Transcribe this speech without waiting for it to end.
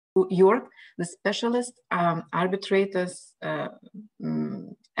Europe, the specialists, arbitrators,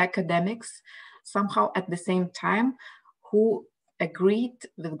 academics, somehow at the same time, who agreed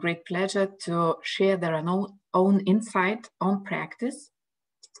with great pleasure to share their own insight on practice,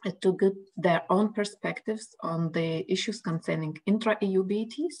 to give their own perspectives on the issues concerning intra-EU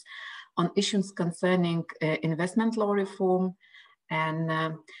BATs, on issues concerning investment law reform, and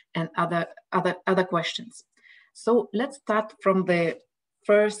other questions. So let's start from the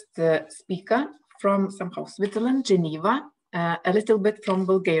first speaker from somehow Switzerland, Geneva, a little bit from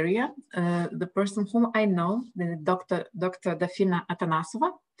Bulgaria, the person whom I know, the Dr. Dafina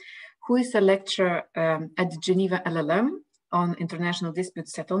Atanasova, who is a lecturer at Geneva LL.M. on international dispute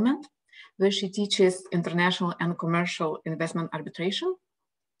settlement, where she teaches international and commercial investment arbitration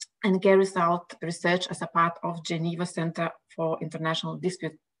and carries out research as a part of Geneva Center for International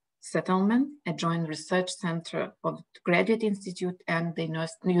Dispute Settlement, a joint research center of the Graduate Institute and the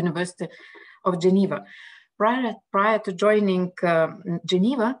University of Geneva. Prior to joining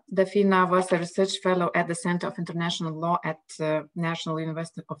Geneva, Dafina was a research fellow at the Center of International Law at National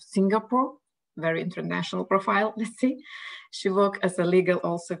University of Singapore, very international profile, let's see. She worked as a legal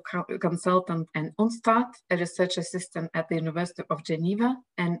also consultant and Unstart, a research assistant at the University of Geneva,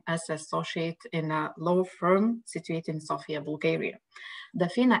 and as associate in a law firm situated in Sofia, Bulgaria.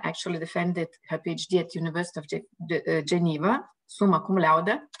 Dafina actually defended her PhD at University of Geneva, summa cum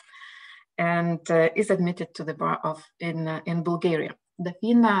laude, and is admitted to the bar in Bulgaria.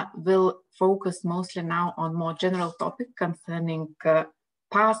 Dafina will focus mostly now on more general topic concerning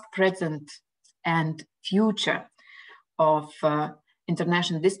past, present, and future of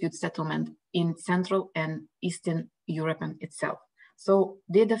international dispute settlement in Central and Eastern Europe itself. So,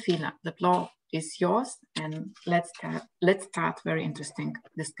 dear Dafina, the floor is yours, and let's start very interesting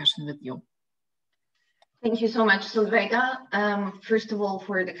discussion with you. Thank you so much, Solveiga. First of all,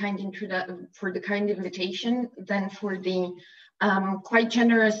 for the kind invitation, then for the quite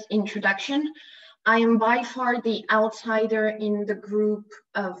generous introduction. I am by far the outsider in the group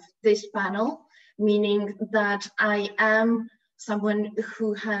of this panel, meaning that I am someone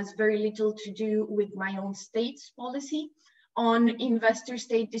who has very little to do with my own state's policy on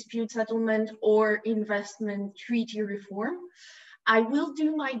investor-state dispute settlement or investment treaty reform. I will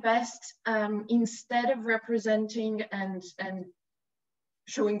do my best instead of representing and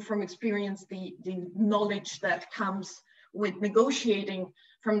showing from experience the knowledge that comes with negotiating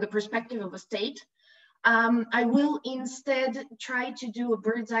from the perspective of a state. I will instead try to do a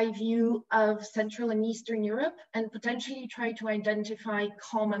bird's eye view of Central and Eastern Europe and potentially try to identify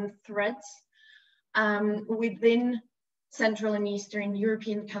common threads within Central and Eastern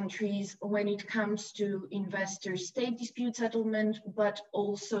European countries when it comes to investor-state dispute settlement, but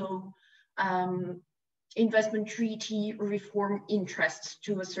also investment treaty reform interests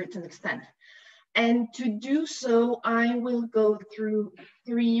to a certain extent. And to do so, I will go through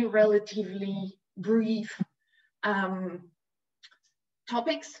three relatively brief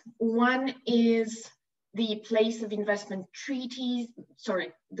topics. One is the place of investment treaties,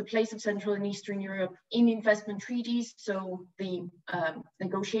 the place of Central and Eastern Europe in investment treaties, so the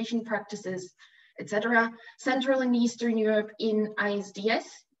negotiation practices, etc. Central and Eastern Europe in ISDS,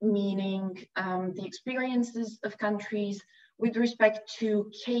 meaning the experiences of countries with respect to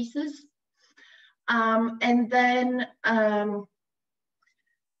cases. And then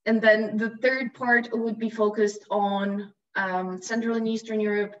the third part would be focused on Central and Eastern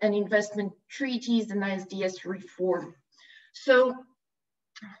Europe and investment treaties and ISDS reform. So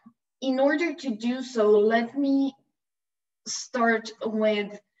in order to do so, let me start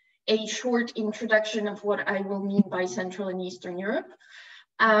with a short introduction of what I will mean by Central and Eastern Europe.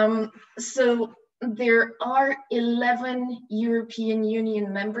 So there are 11 European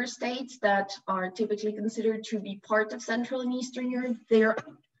Union member states that are typically considered to be part of Central and Eastern Europe.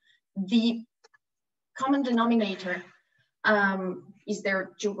 The common denominator is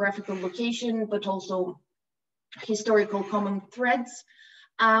their geographical location, but also historical common threads.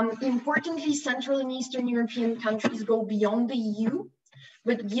 Importantly, Central and Eastern European countries go beyond the EU,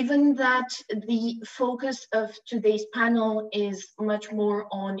 but given that the focus of today's panel is much more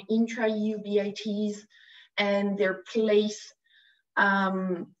on intra-EU BITs and their place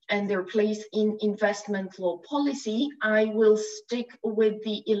in investment law policy, I will stick with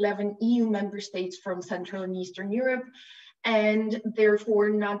the 11 EU member states from Central and Eastern Europe, and therefore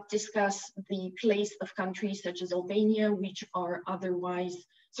not discuss the place of countries such as Albania, which are otherwise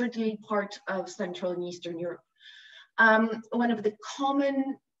certainly part of Central and Eastern Europe. One of the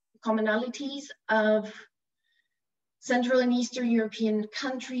commonalities of Central and Eastern European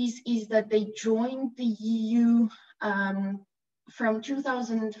countries is that they joined the EU from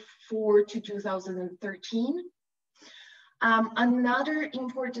 2004 to 2013. Another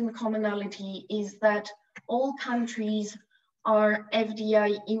important commonality is that all countries are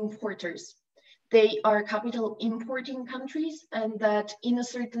FDI importers. They are capital importing countries, and that in a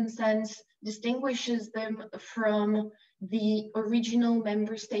certain sense distinguishes them from the original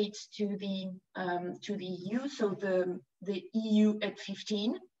member states to the EU, so the EU at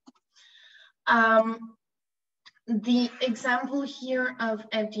 15. The example here of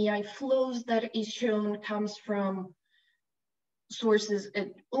FDI flows that is shown comes from sources at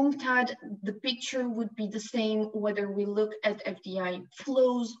UNCTAD. The picture would be the same whether we look at FDI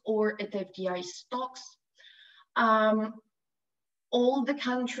flows or at FDI stocks. All the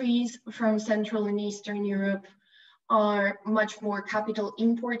countries from Central and Eastern Europe are much more capital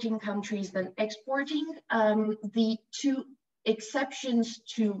importing countries than exporting. The two exceptions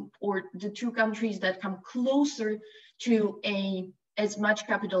to, or the two countries that come closer to as much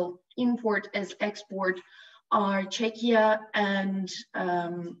capital import as export are Czechia and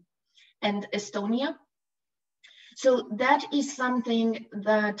Estonia. So that is something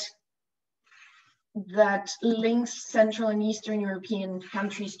that links Central and Eastern European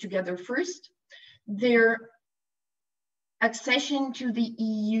countries together first. Their accession to the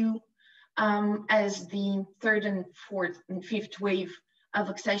EU as the third and fourth and fifth wave of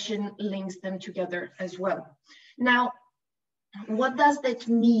accession links them together as well. Now, what does that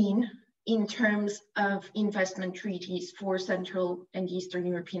mean in terms of investment treaties for Central and Eastern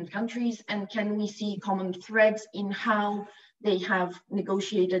European countries? And can we see common threads in how they have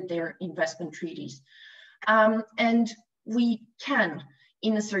negotiated their investment treaties? And we can,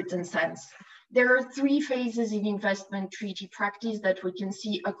 in a certain sense. There are three phases in investment treaty practice that we can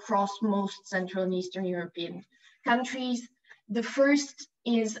see across most Central and Eastern European countries. The first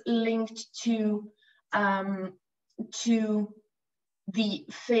is linked to the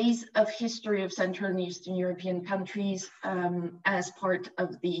phase of history of Central and Eastern European countries as part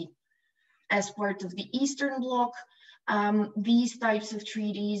of the Eastern Bloc. These types of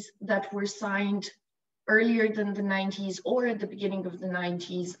treaties that were signed earlier than the 90s or at the beginning of the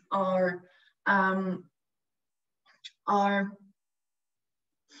 90s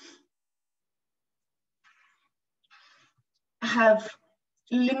have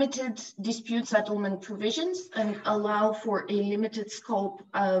limited dispute settlement provisions and allow for a limited scope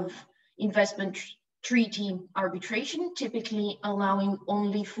of investment treaty arbitration, typically allowing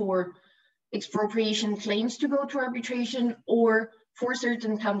only for expropriation claims to go to arbitration, or for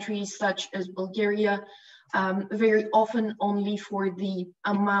certain countries such as Bulgaria, very often only for the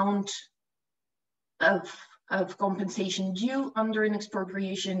amount of compensation due under an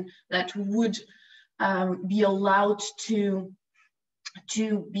expropriation that would be allowed to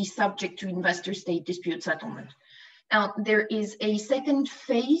be subject to investor-state dispute settlement. Now, there is a second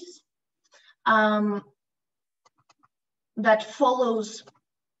phase that follows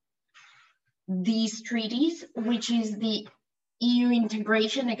these treaties, which is the EU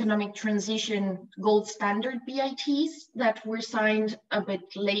integration, economic transition gold standard BITs that were signed a bit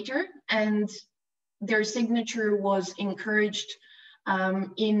later, and their signature was encouraged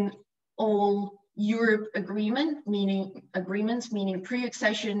in all Europe agreements, meaning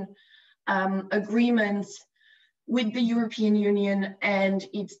pre-accession agreements with the European Union and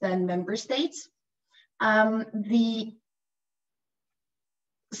its then member states. The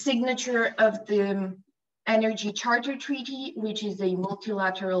signature of the Energy Charter Treaty, which is a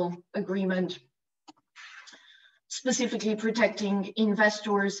multilateral agreement specifically protecting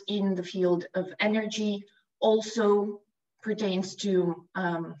investors in the field of energy, also pertains to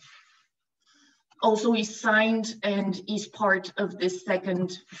also is signed and is part of this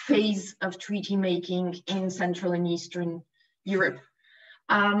second phase of treaty making in Central and Eastern Europe.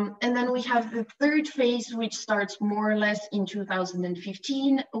 And then we have the third phase, which starts more or less in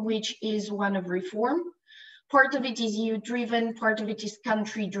 2015, which is one of reform. Part of it is EU driven, part of it is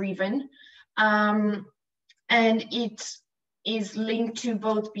country driven. And it is linked to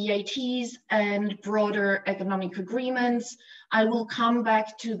both BITs and broader economic agreements. I will come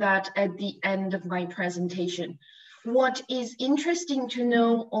back to that at the end of my presentation. What is interesting to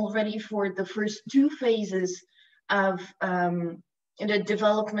know already for the first two phases of the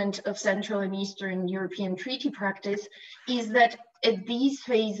development of Central and Eastern European treaty practice is that at these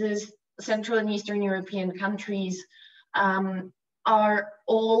phases, Central and Eastern European countries are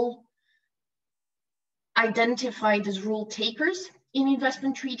all identified as rule takers in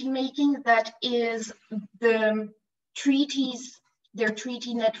investment treaty making. That is, the treaties, their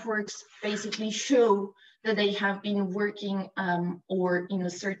treaty networks basically show that they have been working or in a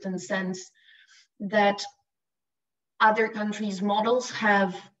certain sense that other countries' models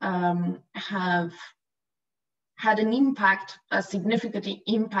have had an impact, a significant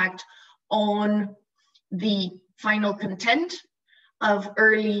impact on the final content of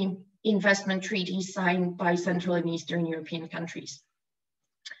early investment treaties signed by Central and Eastern European countries.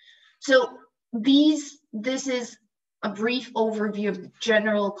 So this is a brief overview of the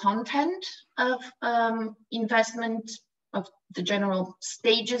general content of investment, of the general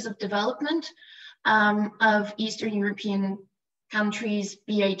stages of development of Eastern European countries'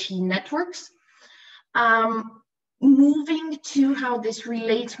 BIT networks. Moving to how this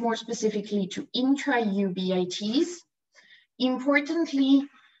relates more specifically to intra-EU BITs, importantly,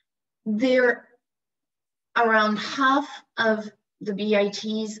 around half of the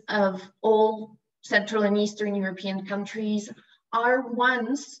BITs of all Central and Eastern European countries are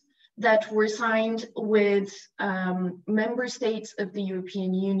ones that were signed with member states of the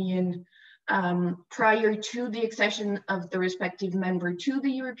European Union prior to the accession of the respective member to the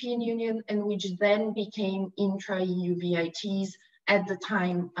European Union, and which then became intra-EU BITs at the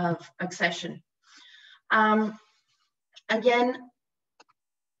time of accession. Again,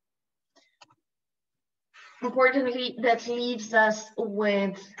 importantly, that leaves us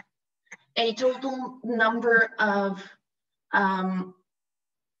with a total number of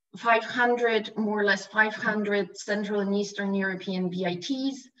 500, more or less 500 Central and Eastern European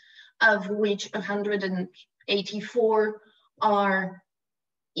BITs, of which 184 are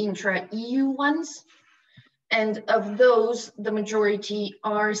intra-EU ones. And of those, the majority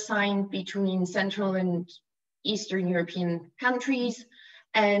are signed between Central and Eastern European countries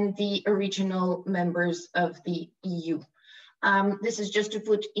and the original members of the EU. This is just to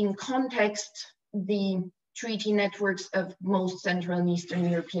put in context the treaty networks of most Central and Eastern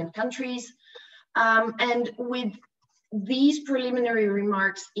European countries. And with these preliminary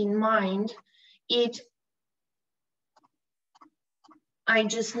remarks in mind, I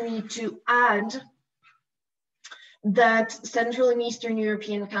just need to add that Central and Eastern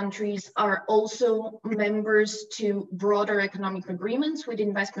European countries are also members to broader economic agreements with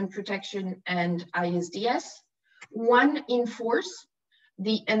investment protection and ISDS. One in force,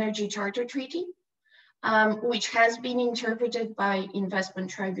 the Energy Charter Treaty, which has been interpreted by investment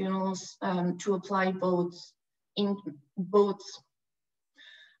tribunals to apply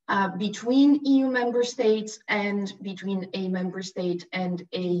between EU member states and between a member state and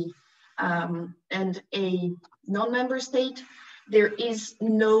a non-member state. There is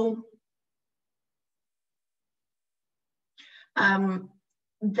no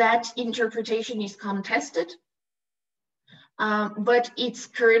that interpretation is contested, but it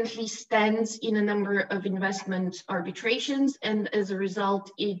currently stands in a number of investment arbitrations, and as a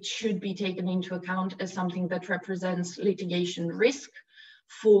result, it should be taken into account as something that represents litigation risk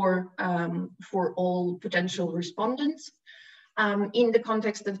for all potential respondents. In the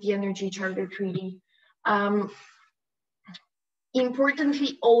context of the Energy Charter Treaty,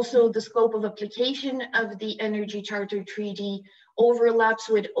 importantly, also the scope of application of the Energy Charter Treaty overlaps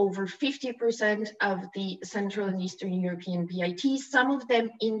with over 50% of the Central and Eastern European BITs, some of them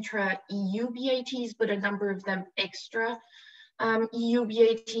intra-EU BITs, but a number of them extra EU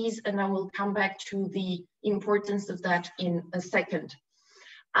BITs, and I will come back to the importance of that in a second.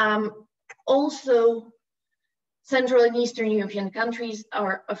 Also, Central and Eastern European countries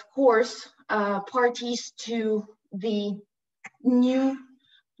are, of course, parties to the new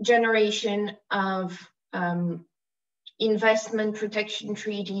generation of investment protection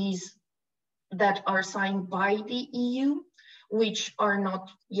treaties that are signed by the EU, which are not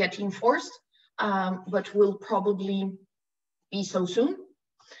yet in force, but will probably be so soon.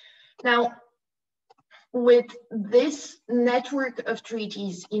 Now, with this network of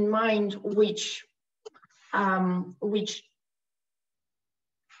treaties in mind, which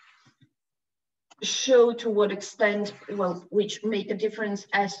show to what extent, well, which make a difference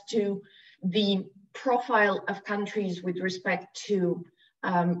as to the profile of countries with respect to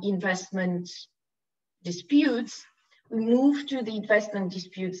investment disputes, we move to the investment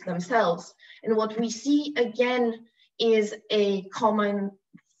disputes themselves. And what we see again is a common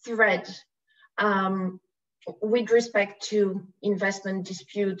thread with respect to investment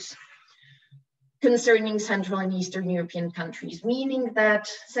disputes concerning Central and Eastern European countries, meaning that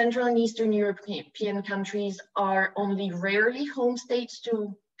Central and Eastern European countries are only rarely home states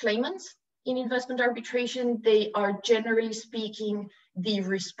to claimants in investment arbitration. They are, generally speaking, the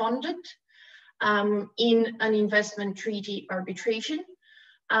respondent in an investment treaty arbitration.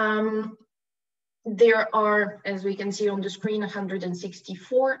 There are, as we can see on the screen,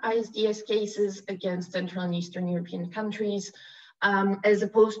 164 ISDS cases against Central and Eastern European countries. as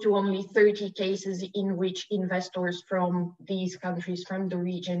opposed to only 30 cases in which investors from these countries, from the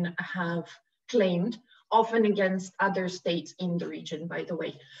region, have claimed, often against other states in the region, by the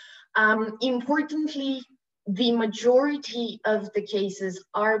way. Importantly, the majority of the cases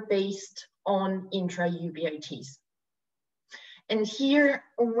are based on intra-UBITs. And here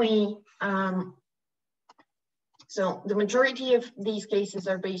we, so the majority of these cases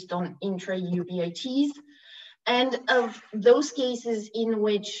are based on intra-UBITs. And of those cases in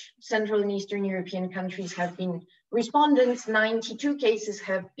which Central and Eastern European countries have been respondents, 92 cases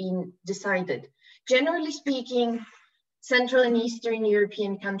have been decided. Generally speaking, Central and Eastern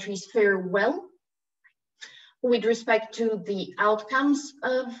European countries fare well with respect to the outcomes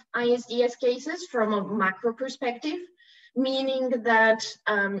of ISDS cases from a macro perspective, meaning that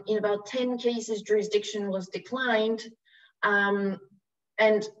in about 10 cases, jurisdiction was declined,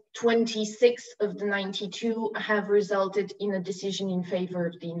 and 26 of the 92 have resulted in a decision in favor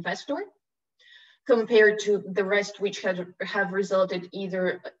of the investor, compared to the rest which have resulted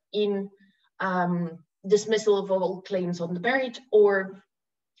either in dismissal of all claims on the merit, or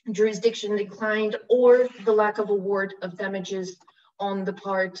jurisdiction declined, or the lack of award of damages on the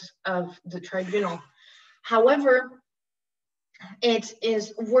part of the tribunal. However, it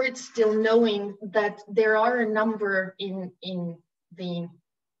is worth still knowing that there are a number in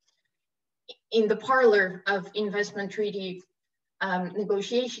the parlor of investment treaty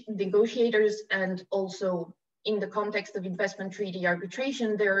negotiators, and also in the context of investment treaty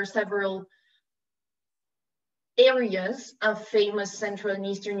arbitration, there are several areas of famous Central and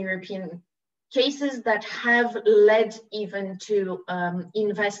Eastern European cases that have led even to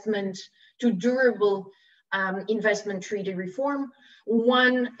durable investment treaty reform.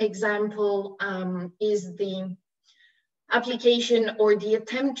 One example is the application or the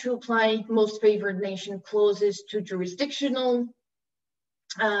attempt to apply most favored nation clauses to jurisdictional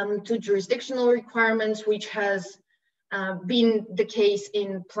requirements, which has been the case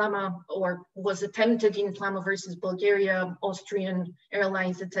in Plama, or was attempted in Plama versus Bulgaria, Austrian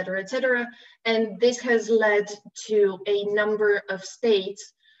Airlines, et cetera, and this has led to a number of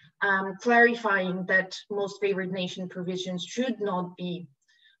states clarifying that most favored nation provisions should not be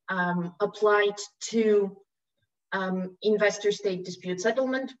applied to investor-state dispute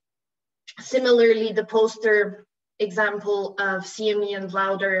settlement. Similarly, the poster example of CME and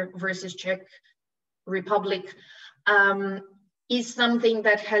Lauder versus Czech Republic is something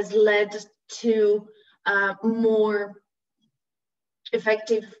that has led to more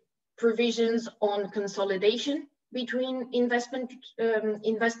effective provisions on consolidation between investment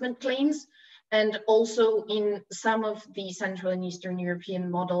claims, and also in some of the Central and Eastern European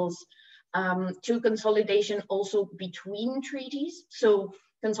models to consolidation also between treaties, so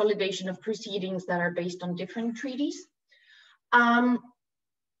consolidation of proceedings that are based on different treaties. And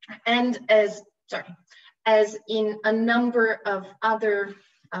as in a number of other,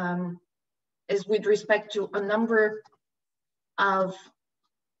 as with respect to a number of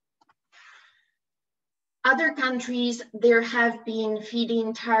other countries, there have been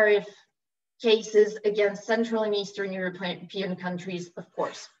feed-in tariff cases against Central and Eastern European countries, of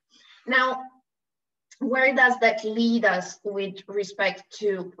course. Now, where does that lead us with respect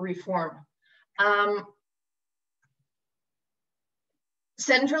to reform?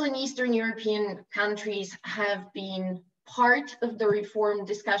 Central and Eastern European countries have been part of the reform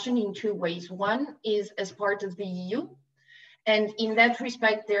discussion in two ways. One is as part of the EU, and in that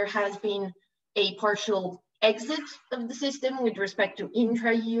respect, there has been a partial exit of the system with respect to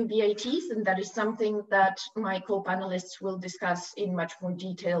intra-EU BITs, and that is something that my co-panelists will discuss in much more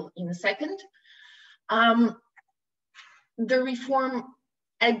detail in a second. The reform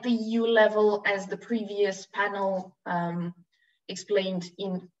at the EU level, as the previous panel explained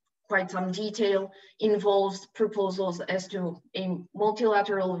in quite some detail, involves proposals as to a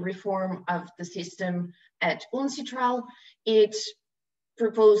multilateral reform of the system at UNCITRAL. It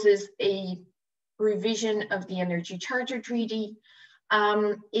proposes a revision of the Energy Charter Treaty.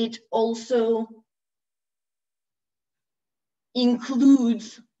 It also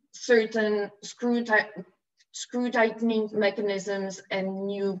includes certain screw tightening mechanisms and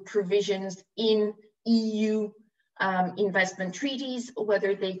new provisions in EU investment treaties.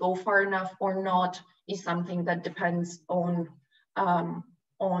 Whether they go far enough or not is something that depends on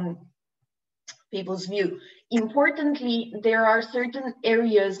people's view. Importantly, there are certain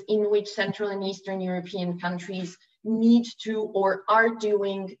areas in which Central and Eastern European countries need to or are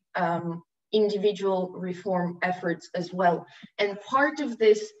doing individual reform efforts as well. And part of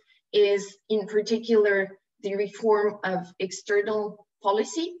this is in particular the reform of external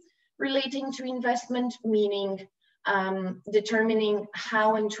policy relating to investment, meaning determining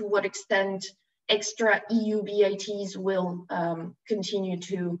how and to what extent extra EU BITs will continue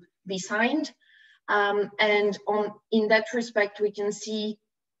to be signed. And in that respect, we can see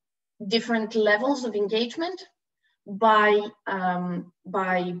different levels of engagement by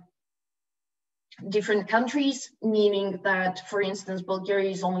different countries, meaning that, for instance, Bulgaria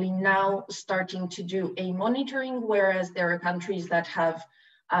is only now starting to do a monitoring, whereas there are countries that have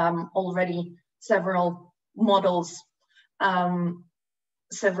already several models,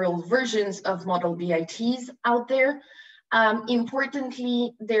 several versions of model BITs out there.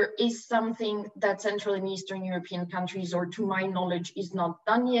 Importantly, there is something that Central and Eastern European countries, or to my knowledge, is not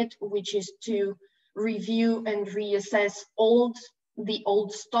done yet, which is to review and reassess the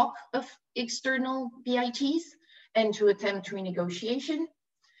old stock of external BITs and to attempt renegotiation.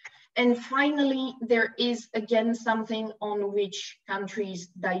 And finally, there is again something on which countries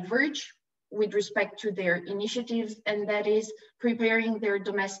diverge with respect to their initiatives, and that is preparing their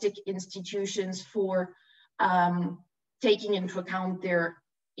domestic institutions for taking into account their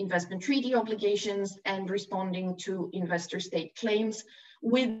investment treaty obligations and responding to investor state claims,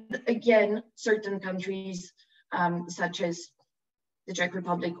 with again certain countries such as the Czech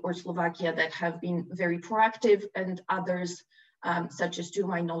Republic or Slovakia that have been very proactive, and others such as, to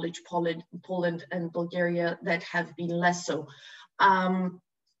my knowledge, Poland and Bulgaria that have been less so.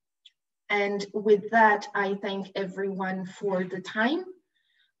 And with that, I thank everyone for the time.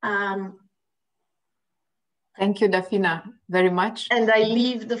 Thank you, Dafina, very much. And I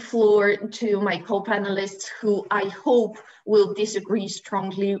leave the floor to my co-panelists, who I hope will disagree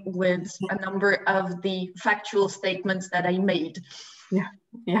strongly with a number of the factual statements that I made. Yeah.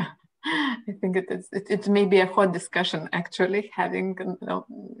 I think it may be a hot discussion, actually, having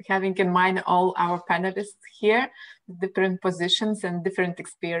in mind all our panelists here, different positions and different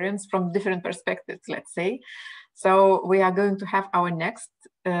experience from different perspectives, let's say. So we are going to have our next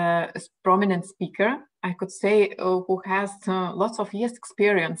prominent speaker, I could say, who has lots of years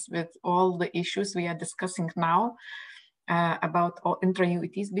experience with all the issues we are discussing now about all intra-EU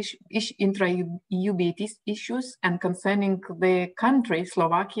BITs issues, and concerning the country,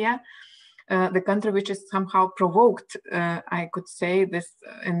 Slovakia, the country which is somehow provoked, I could say, this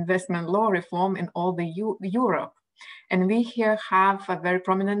investment law reform in all the Europe. And we here have a very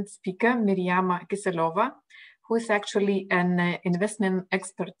prominent speaker, Miriama Kiselyova, who is actually an investment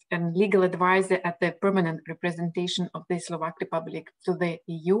expert and legal advisor at the permanent representation of the Slovak Republic to the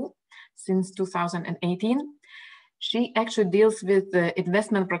EU since 2018. She actually deals with the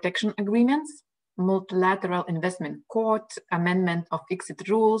investment protection agreements, multilateral investment court, amendment of exit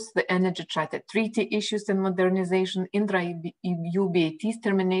rules, the energy charter treaty issues and modernization, intra-EU BITs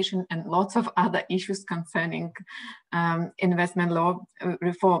termination, and lots of other issues concerning investment law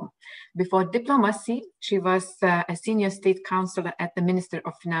reform. Before diplomacy, she was a senior state counselor at the Minister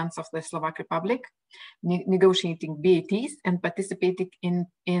of Finance of the Slovak Republic, negotiating BITs and participating in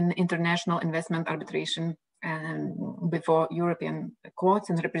international investment arbitration before European courts,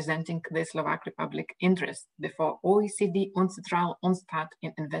 and representing the Slovak Republic interest before OECD, UNCITRAL, UNSTAT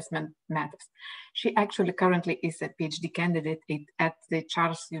in investment matters. She actually currently is a PhD candidate at the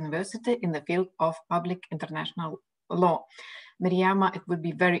Charles University in the field of public international law. Miriama, it would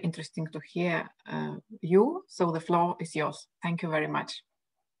be very interesting to hear you, so the floor is yours. Thank you very much.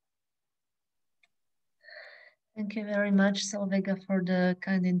 Thank you very much, Solveiga, for the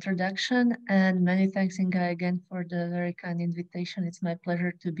kind introduction, and many thanks, Inga, again for the very kind invitation. It's my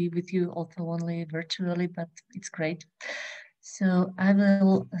pleasure to be with you, although only virtually, but it's great. So I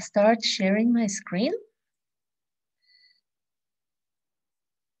will start sharing my screen.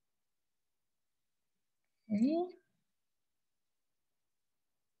 Okay.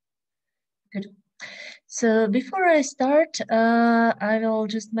 Good. So before I start, I will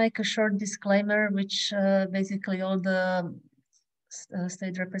just make a short disclaimer, which basically all the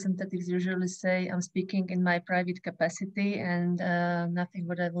state representatives usually say. I'm speaking in my private capacity, and nothing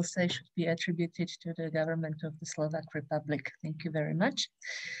what I will say should be attributed to the government of the Slovak Republic. Thank you very much.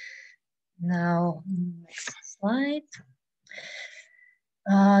 Now, next slide.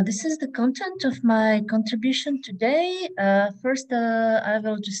 This is the content of my contribution today. First, I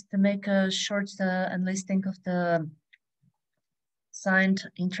will just make a short enlisting of the signed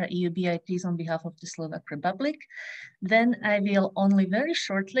intra-EU BITs on behalf of the Slovak Republic. Then I will only very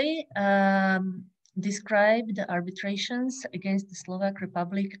shortly describe the arbitrations against the Slovak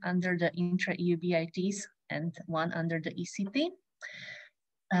Republic under the intra-EU BITs and one under the ECT.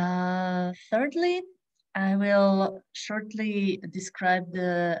 Thirdly, I will shortly describe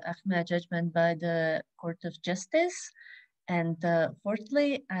the ACMA judgment by the Court of Justice And fourthly,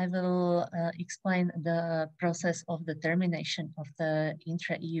 I will explain the process of the termination of the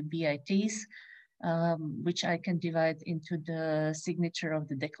intra-EU BITs, which I can divide into the signature of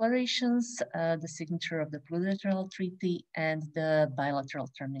the declarations, the signature of the plurilateral treaty, and the bilateral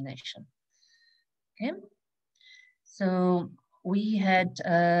termination. Okay, so we had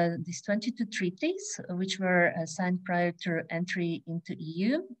these 22 treaties, which were signed prior to entry into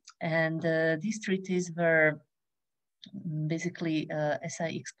EU, and these treaties were basically, as I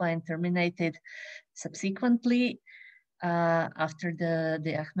explained, terminated subsequently after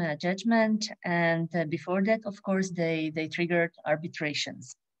the ACMA judgment, and before that, of course, they triggered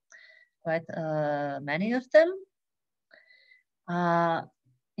arbitrations, quite many of them.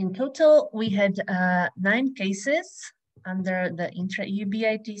 In total, we had 9 cases under the intra-EU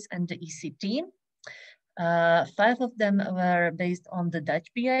BITs and the ECT. 5 of them were based on the Dutch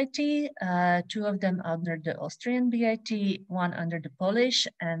BIT, 2 of them under the Austrian BIT, 1 under the Polish,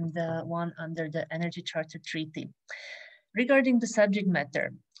 and 1 under the Energy Charter Treaty. Regarding the subject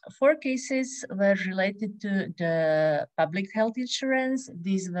matter, 4 cases were related to the public health insurance.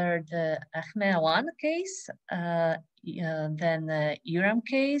 These were the ACME 1 case, then the L.L.M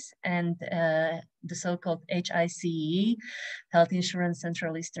case, and the so-called HICE, Health Insurance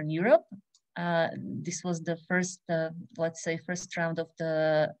Central Eastern Europe. This was the first, let's say, first round of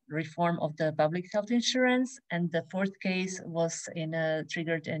the reform of the public health insurance, and the 4th case was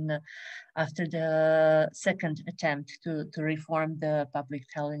triggered after the second attempt to reform the public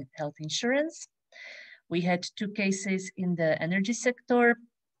health insurance. We had 2 cases in the energy sector.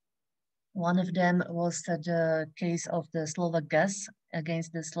 One of them was the case of the Slovak gas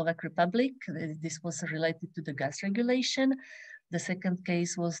against the Slovak Republic. This was related to the gas regulation. The second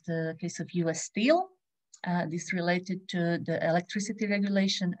case was the case of US Steel. This related to the electricity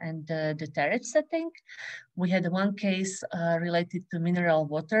regulation and the tariff setting. We had 1 case related to mineral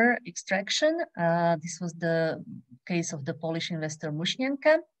water extraction. This was the case of the Polish investor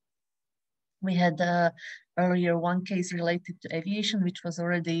Muśnienka. We had earlier 1 case related to aviation, which was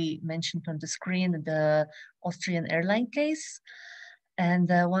already mentioned on the screen, the Austrian airline case. And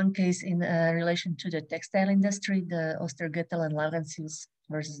 1 case in relation to the textile industry, the Ostergettel and Laurentius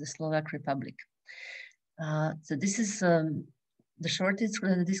versus the Slovak Republic. So this is the short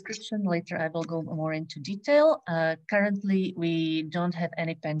description. Later I will go more into detail. Currently, we don't have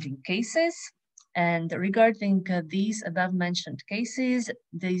any pending cases. And regarding these above mentioned cases,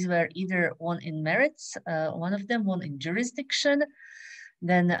 these were either won in merits, one of them won in jurisdiction.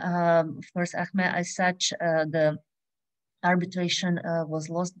 Then, of course, ACME as such, the arbitration was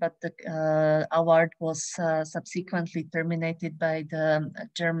lost, but the award was subsequently terminated by the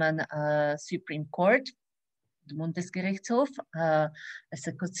German Supreme Court, the Bundesgerichtshof, as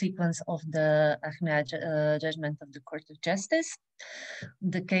a consequence of the ACME judgment of the Court of Justice.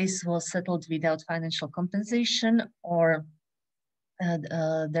 The case was settled without financial compensation, or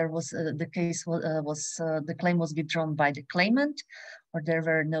the claim was withdrawn by the claimant, or there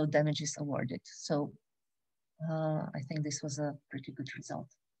were no damages awarded. So I think this was a pretty good result.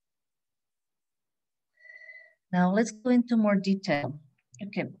 Now let's go into more detail.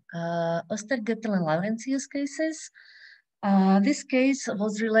 Okay, Ostergettel and Laurentius cases. This case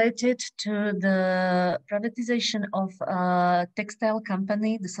was related to the privatization of a textile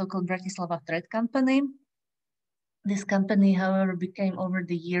company, the so-called Bratislava Thread Company. This company, however, became over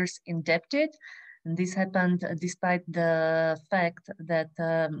the years indebted. And this happened despite the fact that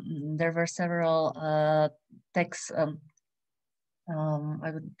there were several tax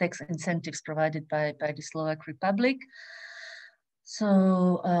incentives provided by the Slovak Republic.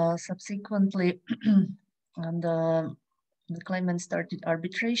 So subsequently, the claimant started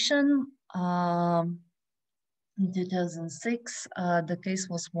arbitration. In 2006, the case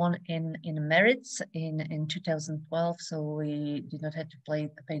was won in merits in 2012, so we did not have to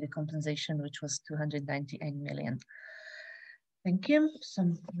pay the compensation, which was 298 million. Thank you.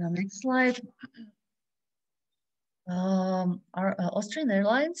 So the next slide. Our Austrian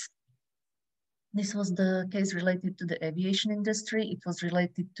Airlines. This was the case related to the aviation industry. It was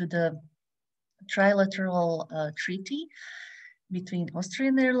related to the trilateral treaty between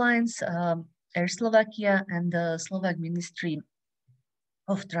Austrian Airlines, Air Slovakia, and the Slovak Ministry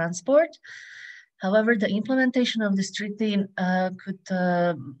of Transport. However, the implementation of this treaty could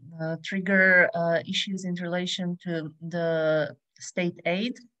trigger issues in relation to the state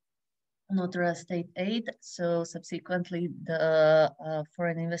aid, unauthorized state aid. So subsequently, the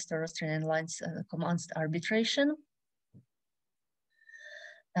foreign investor Austrian Airlines commenced arbitration.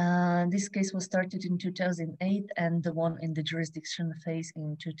 This case was started in 2008 and the one in the jurisdiction phase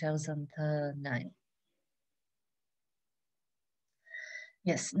in 2009.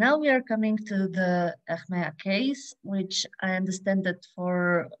 Yes, now we are coming to the Achmea case, which I understand that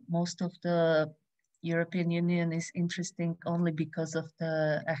for most of the European Union is interesting only because of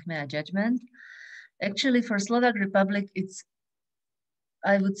the Achmea judgment. Actually, for Slovak Republic, it's,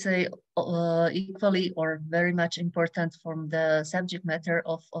 I would say, equally or very much important from the subject matter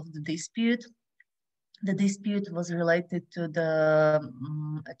of the dispute. The dispute was related to the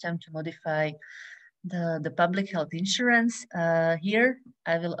attempt to modify the public health insurance. Here,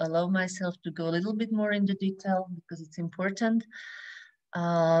 I will allow myself to go a little bit more into detail because it's important.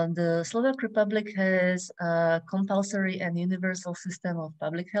 The Slovak Republic has a compulsory and universal system of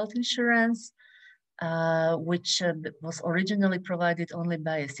public health insurance, which was originally provided only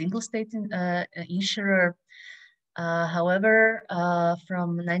by a single state insurer. However,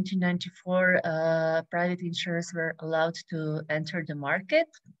 from 1994, private insurers were allowed to enter the market.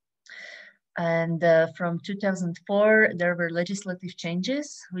 And from 2004, there were legislative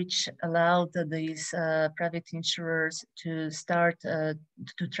changes which allowed these private insurers to start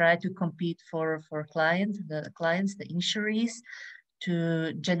to try to compete for the insurees,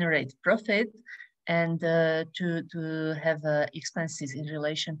 to generate profit and to have expenses in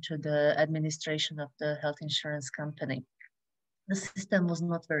relation to the administration of the health insurance company. The system was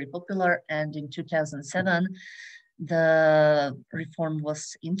not very popular, and in 2007, the reform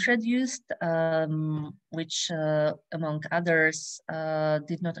was introduced, which, among others,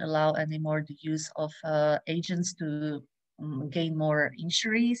 did not allow anymore the use of agents to gain more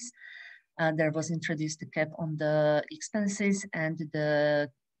insurees. There was introduced a cap on the expenses, and the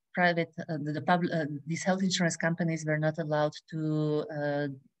private, these health insurance companies were not allowed to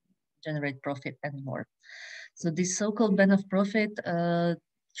generate profit anymore. So this so-called ban of profit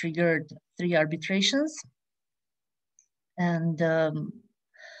triggered 3 arbitrations. And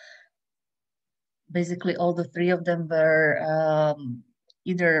basically all the 3 of them were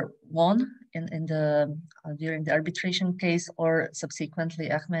either won during the arbitration case, or subsequently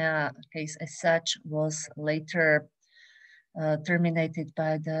Achmea case as such was later terminated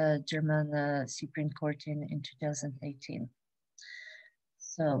by the German Supreme Court in 2018.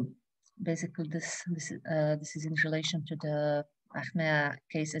 So basically this is in relation to the Achmea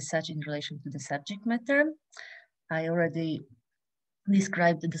case as such, in relation to the subject matter. I already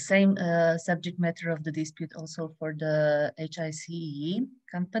described the same subject matter of the dispute also for the HICE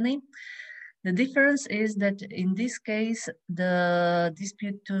company. The difference is that in this case, the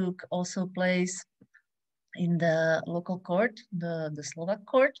dispute took also place in the local court, the Slovak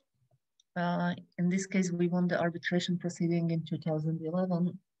court. In this case, we won the arbitration proceeding in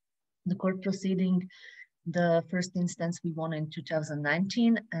 2011. The court proceeding, the first instance we won in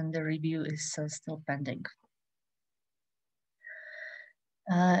 2019, and the review is still pending.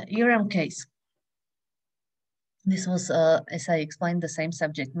 L.L.M case. This was, as I explained, the same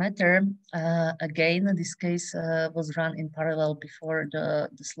subject matter. Again, this case was run in parallel before the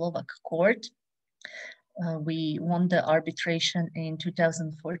Slovak court. We won the arbitration in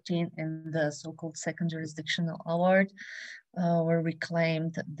 2014 in the so-called second jurisdictional award, where we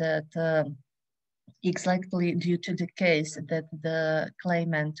claimed that exactly due to the case that the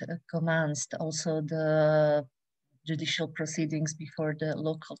claimant commenced also the judicial proceedings before the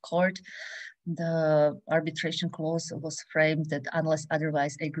local court, the arbitration clause was framed that unless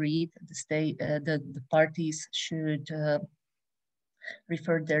otherwise agreed, the parties should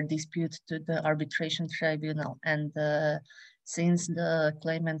refer their dispute to the arbitration tribunal. And since the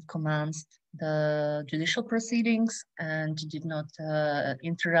claimant commenced the judicial proceedings and did not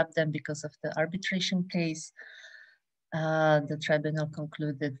interrupt them because of the arbitration case, the tribunal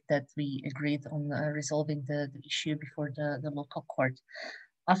concluded that we agreed on resolving the issue before the local court.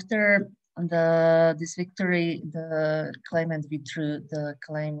 After this victory, the claimant withdrew the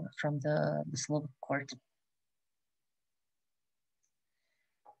claim from the Slovak court.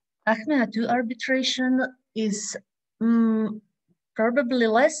 Achmea II arbitration is probably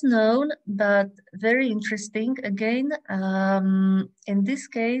less known, but very interesting again. In this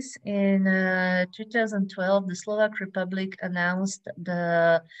case, in 2012, the Slovak Republic announced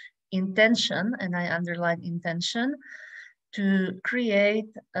the intention, and I underline intention, to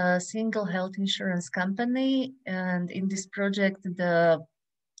create a single health insurance company. And in this project, the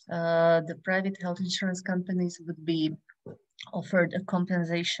private health insurance companies would be offered a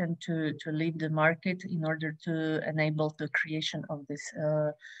compensation to leave the market in order to enable the creation of this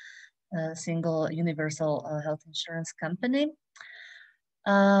single universal health insurance company.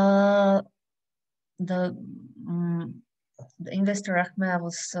 The investor Achmea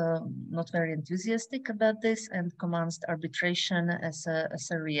was not very enthusiastic about this and commenced arbitration as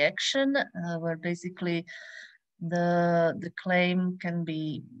a reaction, where basically The claim can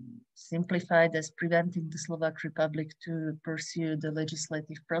be simplified as preventing the Slovak Republic to pursue the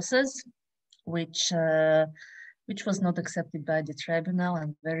legislative process, which was not accepted by the tribunal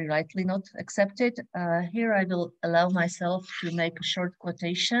and very rightly not accepted. Here I will allow myself to make a short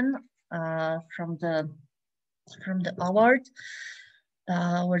quotation from the award,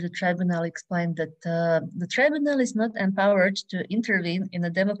 where the tribunal explained that the tribunal is not empowered to intervene in a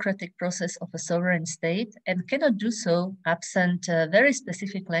democratic process of a sovereign state and cannot do so absent very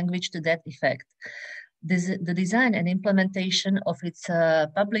specific language to that effect. The design and implementation of its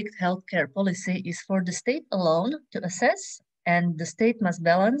public healthcare policy is for the state alone to assess, and the state must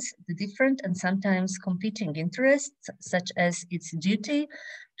balance the different and sometimes competing interests, such as its duty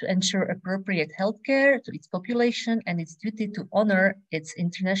to ensure appropriate healthcare to its population and its duty to honor its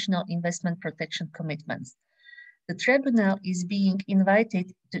international investment protection commitments. The tribunal is being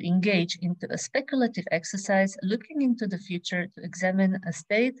invited to engage into a speculative exercise looking into the future to examine a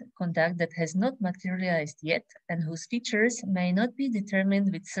state conduct that has not materialized yet and whose features may not be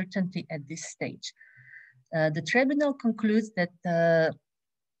determined with certainty at this stage. The tribunal concludes that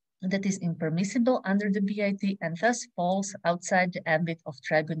that is impermissible under the BIT and thus falls outside the ambit of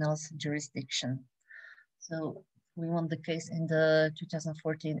tribunal's jurisdiction. So we won the case in the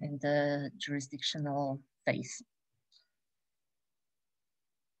 2014 in the jurisdictional phase.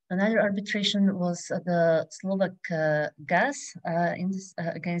 Another arbitration was the Slovak gas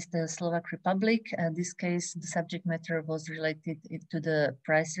against the Slovak Republic. In this case, the subject matter was related to the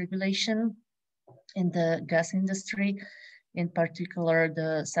price regulation in the gas industry, in particular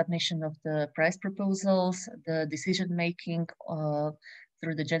the submission of the price proposals, the decision-making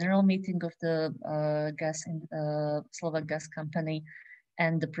through the general meeting of the Slovak gas company,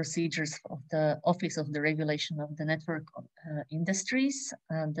 and the procedures of the Office of the Regulation of the Network Industries,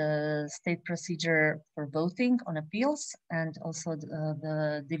 the state procedure for voting on appeals, and also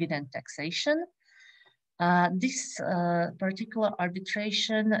the dividend taxation. This particular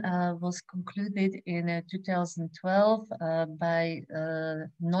arbitration was concluded in 2012 by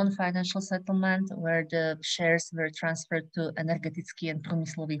non-financial settlement, where the shares were transferred to Energetický and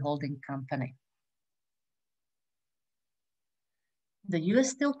Průmyslový holding company. The US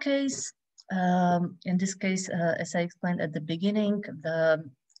Steel case, in this case, as I explained at the beginning, the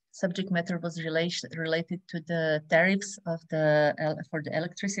subject matter was related to the tariffs of for the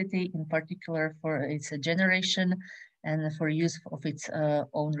electricity, in particular for its generation and for use of its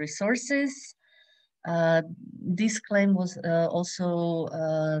own resources. This claim was also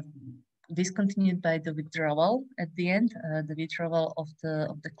discontinued by the withdrawal at the end, the withdrawal of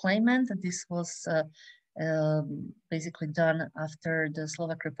the claimant. This was basically done after the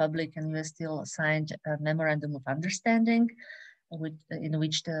Slovak Republic and US Steel signed a memorandum of understanding, in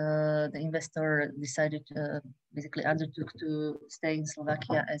which the investor decided to basically undertook to stay in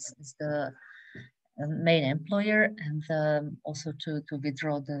Slovakia as the main employer, and also to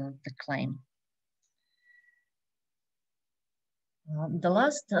withdraw the claim. The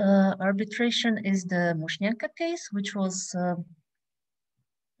last arbitration is the Mušňanka case, which was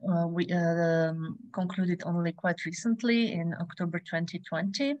concluded only quite recently in October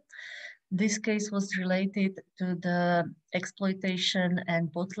 2020. This case was related to the exploitation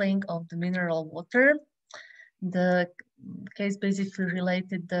and bottling of the mineral water. The case basically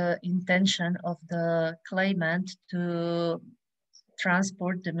related the intention of the claimant to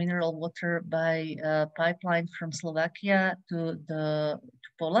transport the mineral water by pipeline from Slovakia to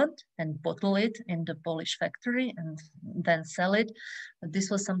Poland and bottle it in the Polish factory and then sell it. This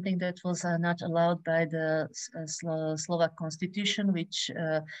was something that was not allowed by the Slovak constitution, which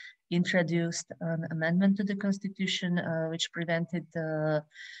introduced an amendment to the constitution which prevented the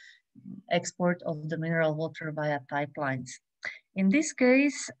export of the mineral water via pipelines. In this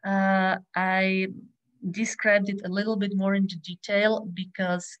case, I described it a little bit more into detail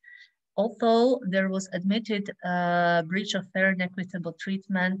because although there was admitted breach of fair and equitable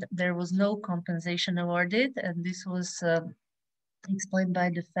treatment, there was no compensation awarded, and this was explained by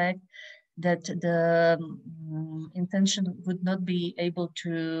the fact that the intention would not be able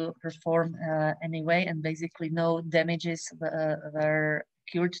to perform anyway, and basically no damages were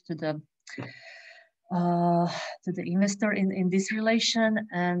accrued to the investor in this relation.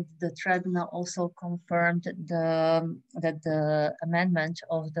 And the tribunal also confirmed that the amendment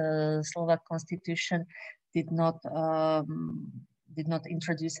of the Slovak constitution did not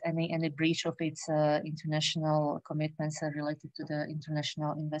introduce any breach of its international commitments related to the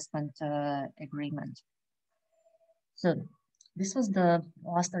international investment agreement. So this was the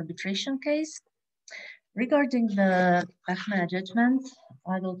last arbitration case. Regarding the Kudrna judgment,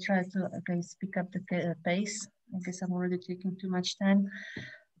 I will try to speak up the pace I guess I'm already taking too much time.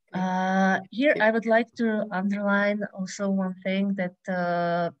 Here, I would like to underline also one thing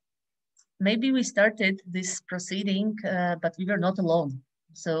that maybe we started this proceeding, but we were not alone.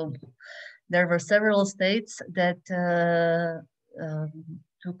 So there were several states that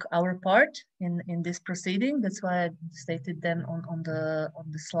took our part in this proceeding. That's why I stated them on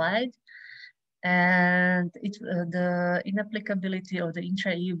the slide. And the inapplicability of the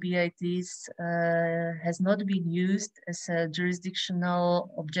intra-EU BITs has not been used as a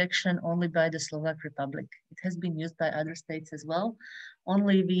jurisdictional objection only by the Slovak Republic. It has been used by other states as well.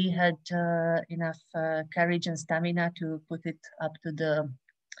 Only we had enough courage and stamina to put it up to the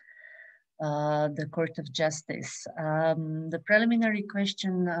Court of Justice. The preliminary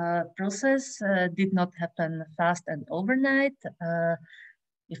question process did not happen fast and overnight.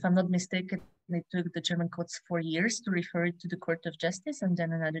 If I'm not mistaken, it took the German courts 4 years to refer it to the Court of Justice, and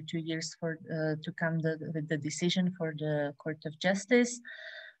then another 2 years for to come with the decision for the Court of Justice,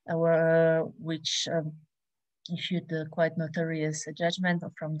 which issued a quite notorious judgment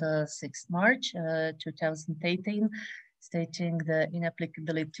from the 6th March 2018, stating the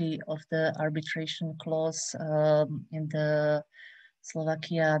inapplicability of the arbitration clause in the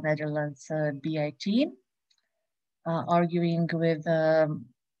Slovakia-Netherlands BIT, arguing with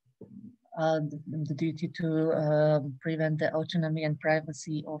the duty to prevent the autonomy and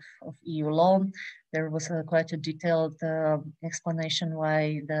privacy of EU law. There was quite a detailed explanation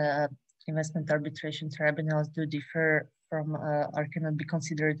why the investment arbitration tribunals do differ from or cannot be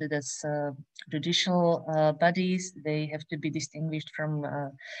considered as judicial bodies. They have to be distinguished from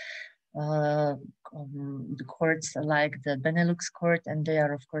the courts like the Benelux court, and they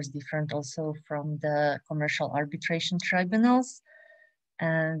are of course different also from the commercial arbitration tribunals.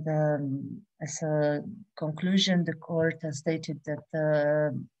 And as a conclusion, the court has stated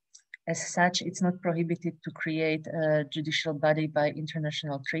that as such, it's not prohibited to create a judicial body by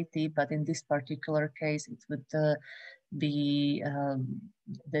international treaty, but in this particular case, it would be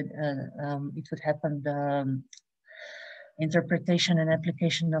that it would happen the interpretation and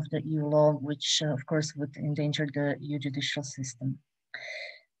application of the EU law, which of course would endanger the EU judicial system.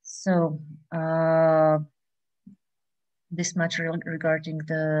 So this much regarding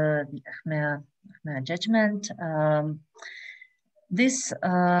the ACMEA judgment. This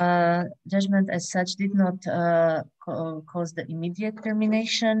judgment as such did not cause the immediate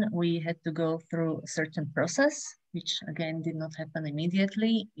termination. We had to go through a certain process, which again did not happen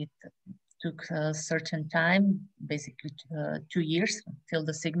immediately. It took a certain time, basically 2 years till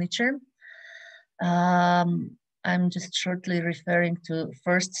the signature. I'm just shortly referring to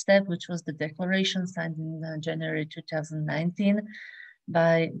first step, which was the declaration signed in January 2019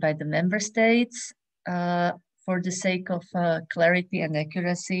 by the member states. For the sake of clarity and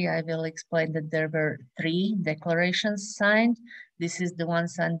accuracy, I will explain that there were 3 declarations signed. This is the one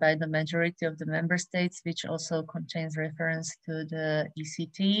signed by the majority of the member states, which also contains reference to the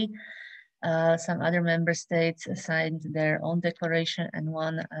ECT. Some other member states signed their own declaration, and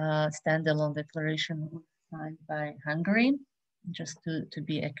one standalone declaration signed by Hungary, just to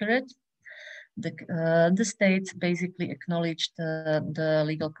be accurate. The states basically acknowledged the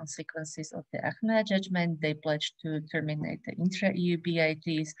legal consequences of the ACMEA judgment. They pledged to terminate the intra-EU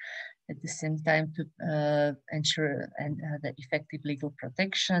BITs, at the same time to ensure the effective legal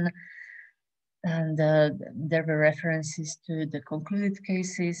protection. And there were references to the concluded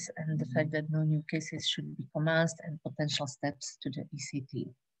cases and the fact that no new cases should be commenced and potential steps to the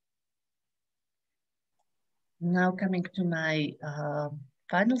ECT. Now coming to my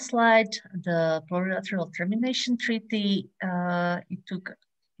final slide, the plurilateral termination treaty. It took,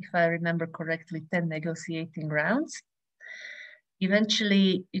 if I remember correctly, 10 negotiating rounds.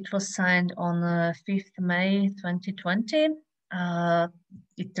 Eventually, it was signed on 5th May 2020.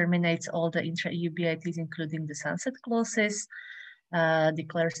 It terminates all the intra-EU BITs, including the sunset clauses,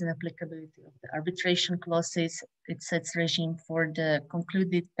 declares an applicability of the arbitration clauses. It sets regime for the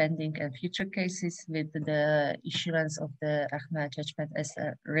concluded, pending, and future cases with the issuance of the ACMEA judgment as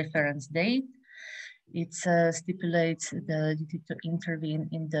a reference date. It stipulates the duty to intervene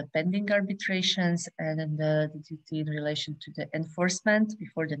in the pending arbitrations and the duty in relation to the enforcement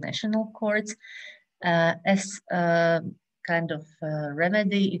before the national courts. As a kind of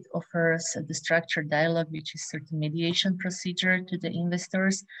remedy, it offers the structured dialogue, which is certain mediation procedure to the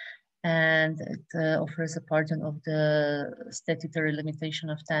investors, and it offers a pardon of the statutory limitation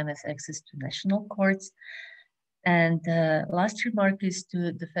of time as access to national courts. And last remark is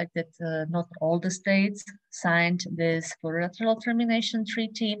to the fact that not all the states signed this plurilateral termination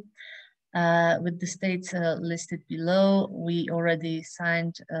treaty. With the states listed below, we already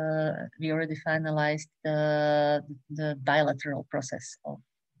signed, we already finalized the bilateral process of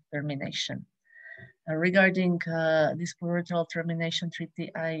termination. Regarding this bilateral termination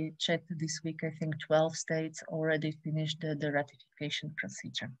treaty, I checked this week, I think 12 states already finished the ratification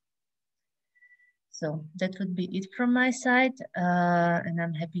procedure. So that would be it from my side, and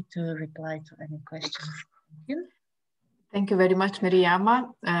I'm happy to reply to any questions. Thank you. Thank you very much,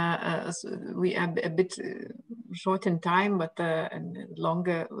 Miriama. We are a bit short in time, but a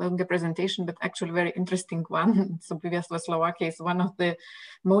longer presentation, but actually very interesting one. So previously Slovakia is one of the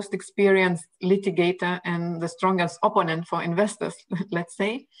most experienced litigator and the strongest opponent for investors, let's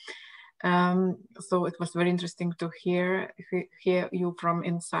say. So it was very interesting to hear you from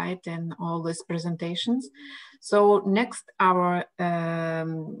inside and all these presentations. So next, our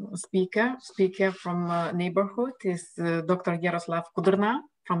speaker from neighborhood is Dr. Jaroslav Kudrna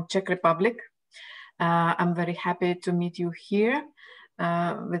from Czech Republic. I'm very happy to meet you here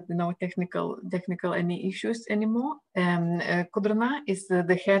with no technical any issues anymore. Kudrna is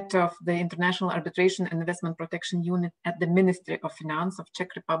the head of the International Arbitration and Investment Protection Unit at the Ministry of Finance of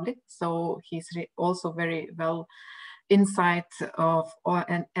Czech Republic. So he's also very well insight of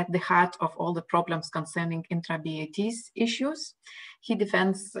and at the heart of all the problems concerning intra-BATs issues. He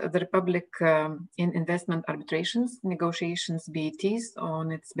defends the Republic in investment arbitrations, negotiations, BATs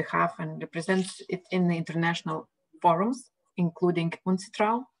on its behalf and represents it in the international forums, including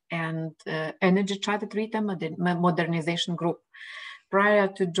UNCITRAL and Energy Charter Treaty Modernization Group. Prior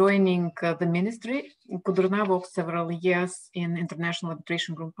to joining the ministry, Kudrna worked several years in International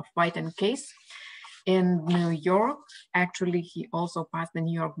Arbitration Group of White and Case in New York. Actually, he also passed the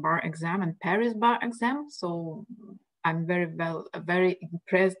New York bar exam and Paris bar exam. So I'm very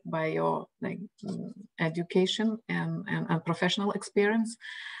impressed by your education and professional experience,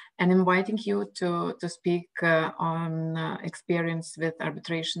 and inviting you to speak on experience with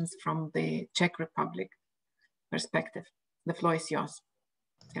arbitrations from the Czech Republic perspective. The floor is yours.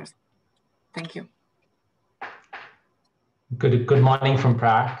 Yes. Thank you. Good morning from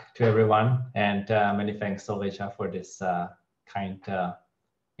Prague to everyone, and many thanks, Solveiga, for this kind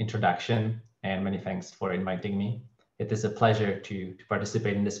introduction, and many thanks for inviting me. It is a pleasure to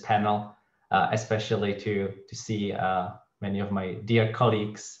participate in this panel, especially to see many of my dear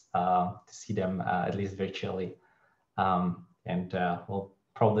colleagues, to see them at least virtually, and we'll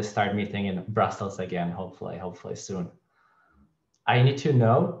probably start meeting in Brussels again, hopefully soon. I need to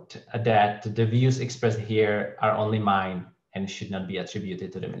note that the views expressed here are only mine and should not be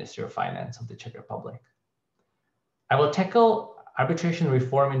attributed to the Ministry of Finance of the Czech Republic. I will tackle arbitration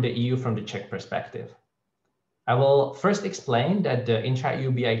reform in the EU from the Czech perspective. I will first explain that the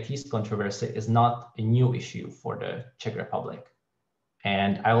intra-EU BITs controversy is not a new issue for the Czech Republic.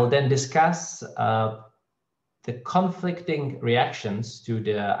 And I will then discuss the conflicting reactions to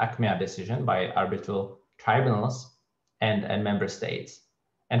the ACMEA decision by arbitral tribunals and member states.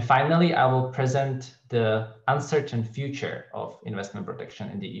 And finally, I will present the uncertain future of investment protection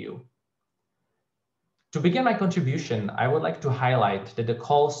in the EU. To begin my contribution, I would like to highlight that the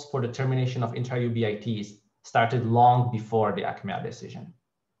calls for the termination of intra-EU BITs started long before the ACMEA decision.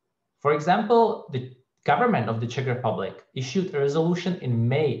 For example, the government of the Czech Republic issued a resolution in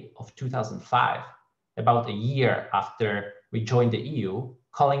May of 2005, about a year after we joined the EU,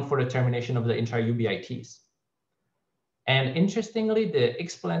 calling for the termination of the intra-EU BITs. And interestingly, the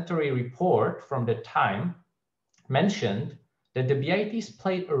explanatory report from the time mentioned that the BITs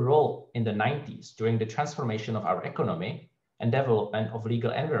played a role in the 90s during the transformation of our economy and development of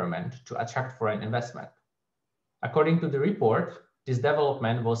legal environment to attract foreign investment. According to the report, this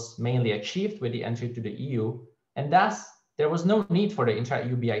development was mainly achieved with the entry to the EU, and thus there was no need for the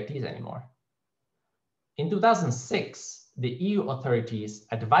intra-EU BITs anymore. In 2006, the EU authorities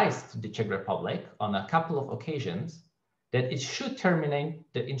advised the Czech Republic on a couple of occasions that it should terminate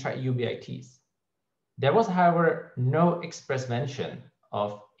the intra-EU BITs. There was, however, no express mention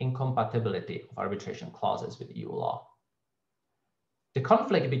of incompatibility of arbitration clauses with EU law. The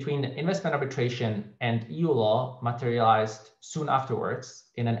conflict between investment arbitration and EU law materialized soon afterwards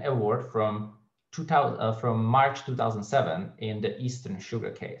in an award from March 2007 in the Eastern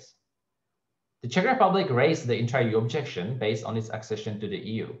Sugar case. The Czech Republic raised the intra-EU objection based on its accession to the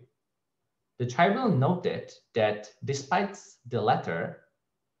EU. The tribunal noted that despite the letter,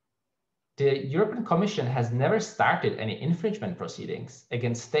 the European Commission has never started any infringement proceedings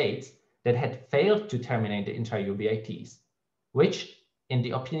against states that had failed to terminate the intra-EU BITs, which, in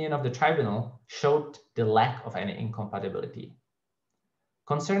the opinion of the tribunal, showed the lack of any incompatibility.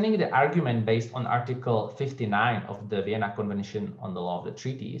 Concerning the argument based on Article 59 of the Vienna Convention on the Law of the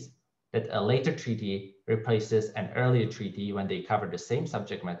Treaties, that a later treaty replaces an earlier treaty when they cover the same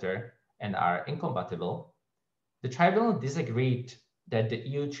subject matter and are incompatible, the tribunal disagreed that the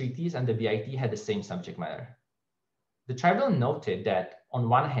EU treaties and the BIT had the same subject matter. The tribunal noted that, on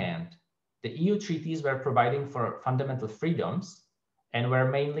one hand, the EU treaties were providing for fundamental freedoms and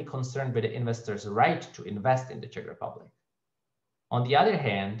were mainly concerned with the investor's right to invest in the Czech Republic. On the other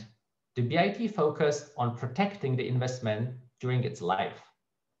hand, the BIT focused on protecting the investment during its life.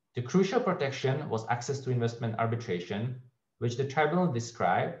 The crucial protection was access to investment arbitration, which the tribunal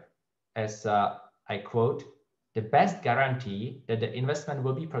described as, I quote, the best guarantee that the investment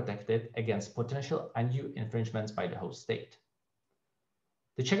will be protected against potential undue infringements by the host state.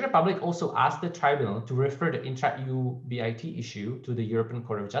 The Czech Republic also asked the tribunal to refer the intra-EU BIT issue to the European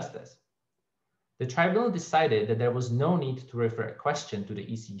Court of Justice. The tribunal decided that there was no need to refer a question to the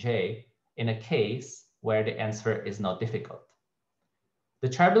ECJ in a case where the answer is not difficult. The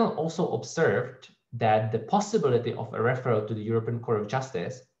tribunal also observed that the possibility of a referral to the European Court of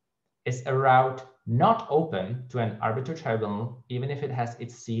Justice is a route not open to an arbitral tribunal, even if it has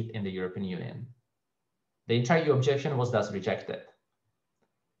its seat in the European Union. The intra-EU objection was thus rejected.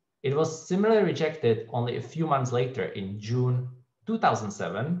 It was similarly rejected only a few months later in June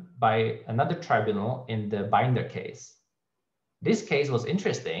 2007 by another tribunal in the Binder case. This case was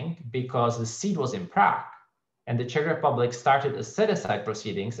interesting because the seat was in Prague, and the Czech Republic started a set-aside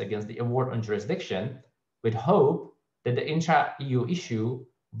proceedings against the award on jurisdiction with hope that the intra-EU issue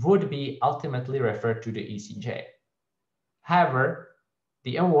would be ultimately referred to the ECJ. However,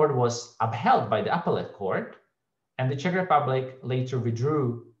 the award was upheld by the appellate court, and the Czech Republic later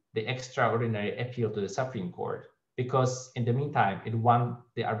withdrew the extraordinary appeal to the Supreme Court because in the meantime, it won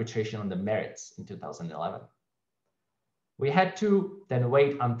the arbitration on the merits in 2011. We had to then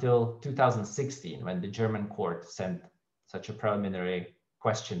wait until 2016 when the German court sent such a preliminary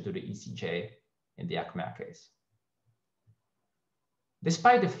question to the ECJ in the ACMEA case.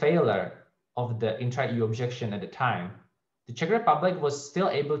 Despite the failure of the intra-EU objection at the time, the Czech Republic was still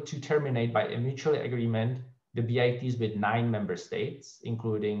able to terminate by a mutual agreement the BITs with 9 member states,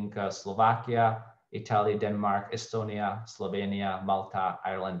 including Slovakia, Italy, Denmark, Estonia, Slovenia, Malta,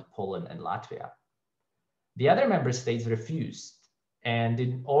 Ireland, Poland, and Latvia. The other member states refused and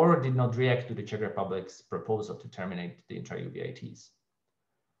did not react to the Czech Republic's proposal to terminate the intra-EU BITs.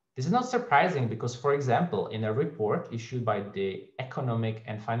 This is not surprising because, for example, in a report issued by the Economic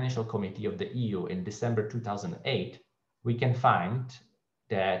and Financial Committee of the EU in December 2008, we can find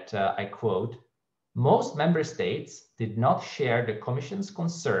that, I quote, most member states did not share the Commission's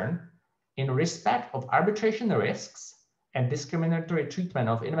concern in respect of arbitration risks and discriminatory treatment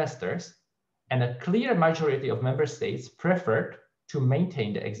of investors, and a clear majority of member states preferred to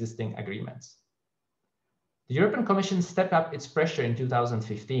maintain the existing agreements. The European Commission stepped up its pressure in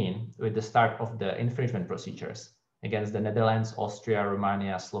 2015 with the start of the infringement procedures against the Netherlands, Austria,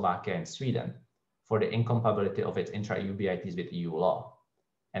 Romania, Slovakia, and Sweden for the incompatibility of its intra-EU BITs with EU law.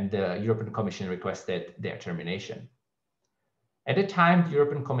 And the European Commission requested their termination. At the time, the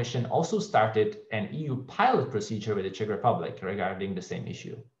European Commission also started an EU pilot procedure with the Czech Republic regarding the same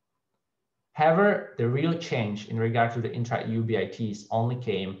issue. However, the real change in regard to the intra-EU BITs only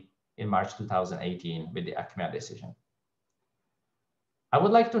came in March 2018 with the ACMEA decision. I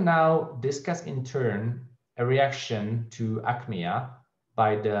would like to now discuss in turn a reaction to ACMEA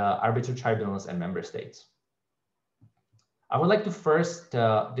by the arbitral tribunals and member states. I would like to first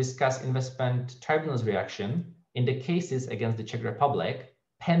discuss investment tribunal's reaction in the cases against the Czech Republic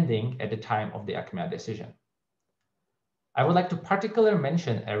pending at the time of the ACMEA decision. I would like to particularly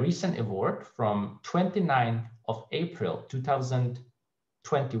mention a recent award from 29th of April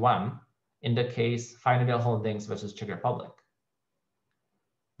 2021 in the case Fineville Holdings versus Czech Republic.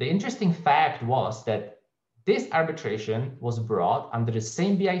 The interesting fact was that this arbitration was brought under the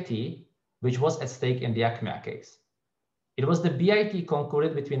same BIT which was at stake in the ACMEA case. It was the BIT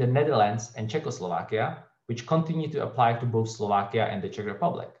concluded between the Netherlands and Czechoslovakia, which continued to apply to both Slovakia and the Czech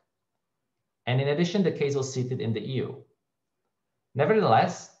Republic. And in addition, the case was seated in the EU.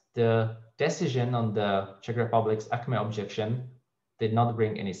 Nevertheless, the decision on the Czech Republic's ACMEA objection did not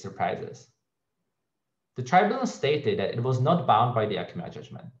bring any surprises. The tribunal stated that it was not bound by the ACMEA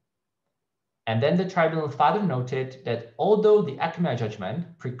judgment. And then the tribunal further noted that although the ACMEA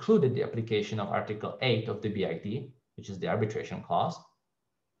judgment precluded the application of Article 8 of the BIT, which is the arbitration clause,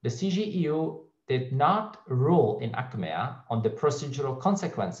 the CJEU did not rule in ACMEA on the procedural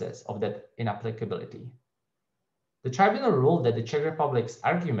consequences of that inapplicability. The tribunal ruled that the Czech Republic's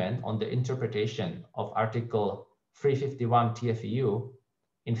argument on the interpretation of Article 351 TFEU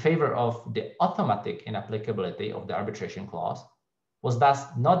in favor of the automatic inapplicability of the arbitration clause was thus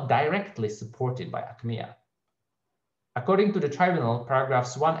not directly supported by Acmea. According to the tribunal,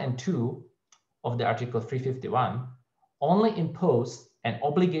 paragraphs 1 and 2 of the Article 351 only impose an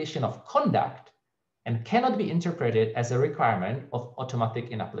obligation of conduct and cannot be interpreted as a requirement of automatic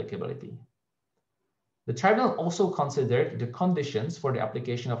inapplicability. The tribunal also considered the conditions for the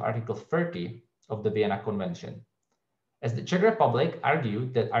application of Article 30 of the Vienna Convention, as the Czech Republic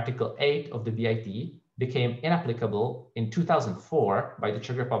argued that Article 8 of the VIT became inapplicable in 2004 by the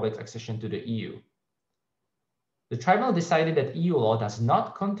Czech Republic's accession to the EU. The tribunal decided that EU law does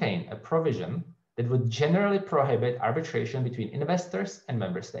not contain a provision that would generally prohibit arbitration between investors and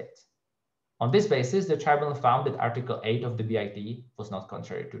member states. On this basis, the tribunal found that Article 8 of the BIT was not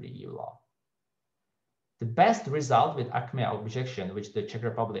contrary to the EU law. The best result with Acmea objection, which the Czech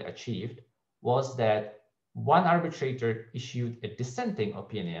Republic achieved, was that one arbitrator issued a dissenting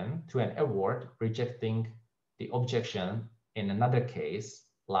opinion to an award rejecting the objection in another case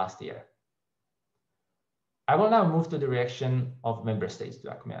last year. I will now move to the reaction of member states to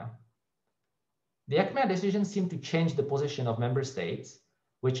Acmea. The Acmea decision seemed to change the position of member states,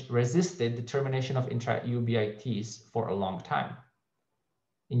 which resisted the termination of intra-EU BITs for a long time.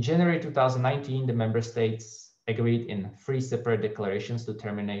 In January 2019, the member states agreed in 3 separate declarations to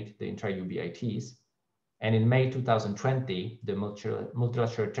terminate the intra-EU BITs. And in May 2020, the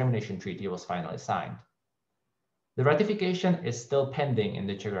multilateral termination treaty was finally signed. The ratification is still pending in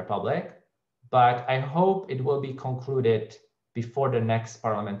the Czech Republic, but I hope it will be concluded before the next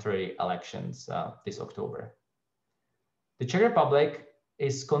parliamentary elections this October. The Czech Republic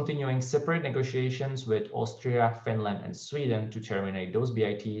is continuing separate negotiations with Austria, Finland, and Sweden to terminate those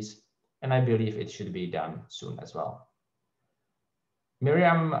BITs, and I believe it should be done soon as well.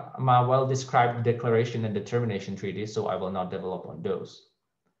 Miriama well described the declaration and the termination treaty, so I will not develop on those.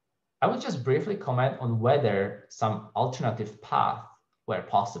 I will just briefly comment on whether some alternative paths were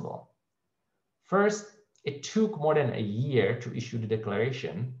possible. First, it took more than a year to issue the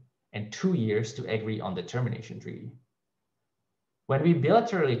declaration and 2 years to agree on the termination treaty. When we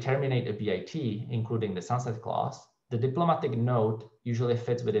bilaterally terminate a BIT, including the sunset clause, the diplomatic note usually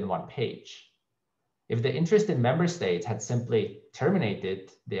fits within 1 page. If the interested member states had simply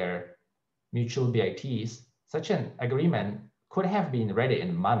terminated their mutual BITs, such an agreement could have been ready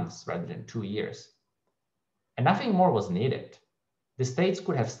in months rather than 2 years. And nothing more was needed. The states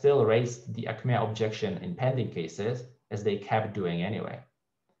could have still raised the Acmea objection in pending cases, as they kept doing anyway.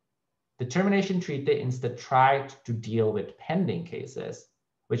 The termination treaty instead tried to deal with pending cases,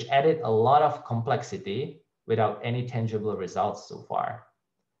 which added a lot of complexity without any tangible results so far.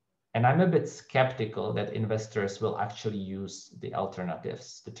 And I'm a bit skeptical that investors will actually use the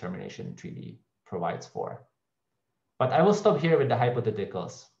alternatives the termination treaty provides for. But I will stop here with the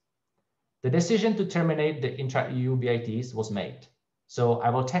hypotheticals. The decision to terminate the intra-EU BITs was made. So I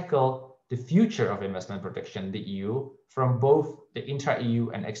will tackle the future of investment protection in the EU from both the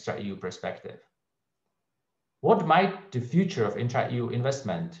intra-EU and extra-EU perspective. What might the future of intra-EU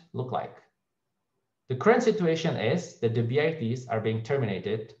investment look like? The current situation is that the BITs are being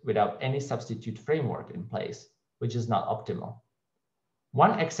terminated without any substitute framework in place, which is not optimal.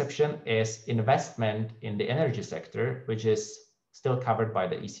 One exception is investment in the energy sector, which is still covered by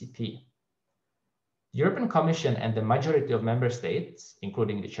the ECT. The European Commission and the majority of member states,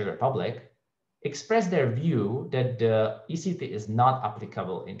 including the Czech Republic, expressed their view that the ECT is not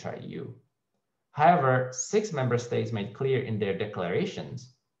applicable intra-EU. However, 6 member states made clear in their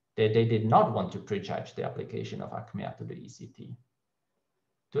declarations that they did not want to prejudge the application of Acmea to the ECT.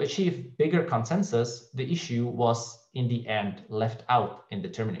 To achieve bigger consensus, the issue was in the end left out in the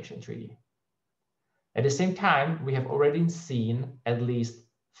termination treaty. At the same time, we have already seen at least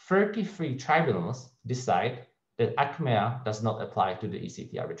 33 tribunals decide that Acmea does not apply to the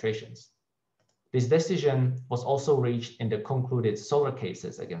ECT arbitrations. This decision was also reached in the concluded solar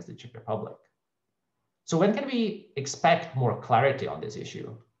cases against the Czech Republic. So when can we expect more clarity on this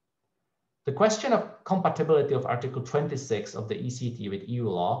issue? The question of compatibility of Article 26 of the ECT with EU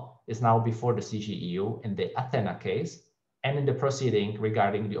law is now before the CJEU in the Athena case and in the proceeding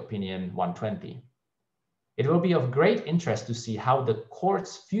regarding the opinion 120. It will be of great interest to see how the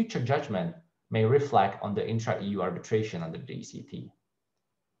court's future judgment may reflect on the intra-EU arbitration under the ECT.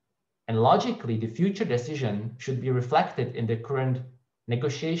 And logically, the future decision should be reflected in the current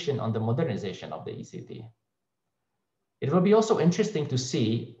negotiation on the modernization of the ECT. It will be also interesting to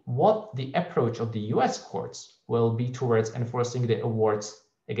see what the approach of the US courts will be towards enforcing the awards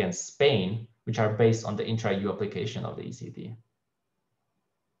against Spain, which are based on the intra-EU application of the ECT.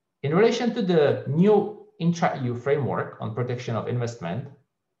 In relation to the new intra-EU framework on protection of investment,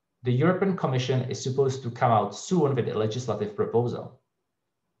 the European Commission is supposed to come out soon with a legislative proposal.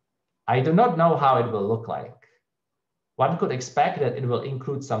 I do not know how it will look like. One could expect that it will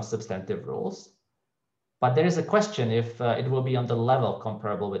include some substantive rules, but there is a question if it will be on the level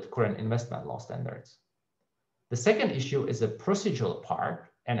comparable with current investment law standards. The second issue is the procedural part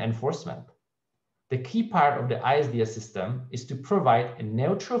and enforcement. The key part of the ISDS system is to provide a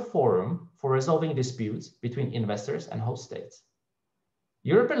neutral forum for resolving disputes between investors and host states.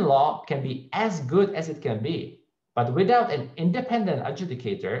 European law can be as good as it can be, but without an independent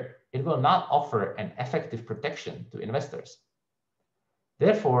adjudicator, it will not offer an effective protection to investors.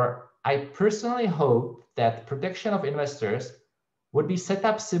 Therefore, I personally hope that protection of investors would be set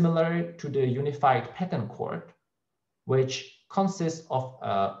up similar to the Unified Patent Court, which consists of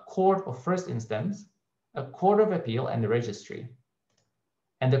a court of first instance, a court of appeal, and a registry.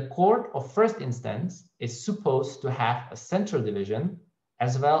 And the court of first instance is supposed to have a central division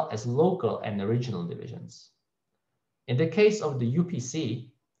as well as local and regional divisions. In the case of the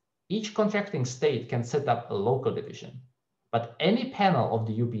UPC, each contracting state can set up a local division, but any panel of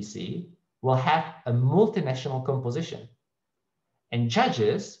the UPC will have a multinational composition, and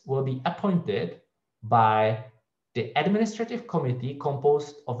judges will be appointed by the administrative committee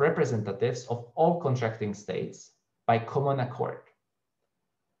composed of representatives of all contracting states by common accord.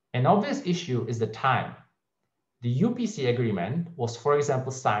 An obvious issue is the time. The UPC agreement was, for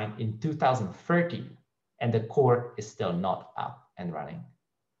example, signed in 2013, and the court is still not up and running.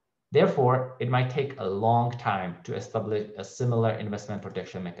 Therefore, it might take a long time to establish a similar investment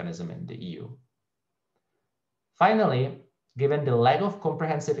protection mechanism in the EU. Finally, given the lack of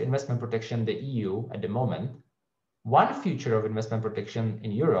comprehensive investment protection in the EU at the moment, one feature of investment protection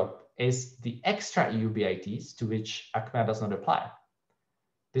in Europe is the extra EU BITs to which ACMA does not apply.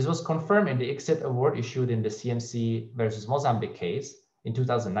 This was confirmed in the ICSID award issued in the CMC versus Mozambique case in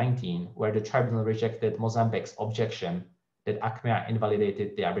 2019, where the tribunal rejected Mozambique's objection that ACMA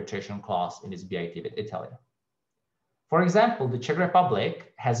invalidated the arbitration clause in its BIT with Italy. For example, the Czech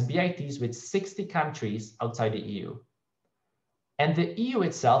Republic has BITs with 60 countries outside the EU. And the EU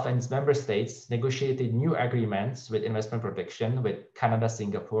itself and its member states negotiated new agreements with investment protection with Canada,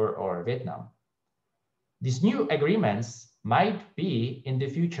 Singapore, or Vietnam. These new agreements might be in the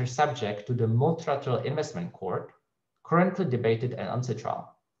future subject to the multilateral investment court, currently debated and on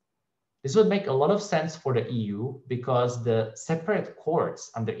trial. This would make a lot of sense for the EU because the separate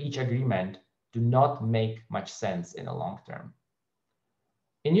courts under each agreement do not make much sense in the long term.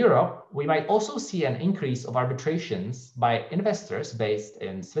 In Europe, we might also see an increase of arbitrations by investors based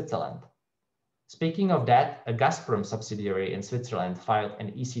in Switzerland. Speaking of that, a Gazprom subsidiary in Switzerland filed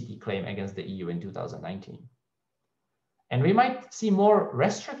an ECT claim against the EU in 2019. And we might see more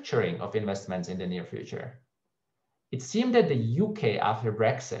restructuring of investments in the near future. It seemed that the UK after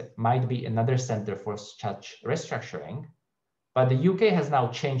Brexit might be another center for such restructuring, but the UK has now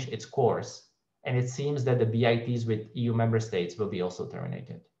changed its course, and it seems that the BITs with EU member states will be also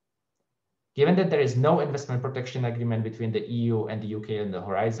terminated. Given that there is no investment protection agreement between the EU and the UK on the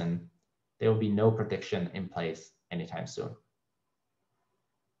horizon, there will be no protection in place anytime soon.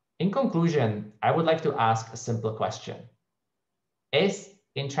 In conclusion, I would like to ask a simple question. Is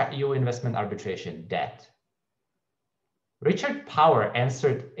intra-EU investment arbitration dead? Richard Power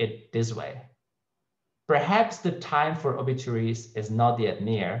answered it this way. Perhaps the time for obituaries is not yet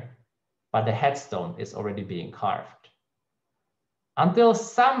near, but the headstone is already being carved. Until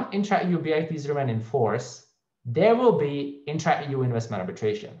some intra-EU BITs remain in force, there will be intra-EU investment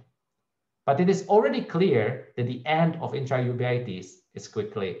arbitration. But it is already clear that the end of intra-EU BITs is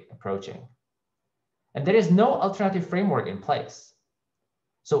quickly approaching. And there is no alternative framework in place.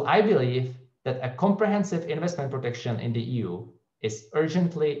 So I believe that a comprehensive investment protection in the EU is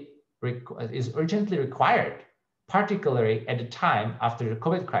urgently required, particularly at the time after the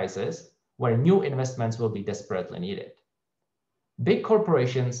COVID crisis, where new investments will be desperately needed. Big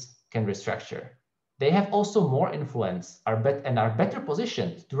corporations can restructure. They have also more influence and are better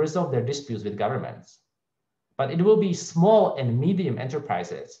positioned to resolve their disputes with governments. But it will be small and medium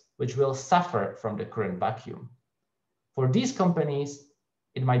enterprises which will suffer from the current vacuum. For these companies,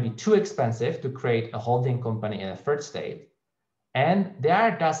 it might be too expensive to create a holding company in a third state, and they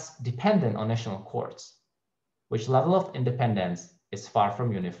are thus dependent on national courts, which level of independence is far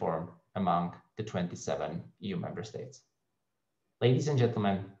from uniform among the 27 EU member states. Ladies and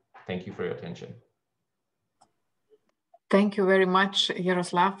gentlemen, thank you for your attention. Thank you very much,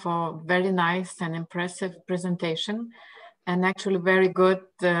 Jaroslav, for a very nice and impressive presentation, and actually very good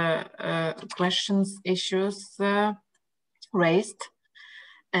questions, issues raised.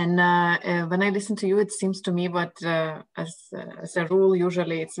 And when I listen to you, it seems to me that as a rule,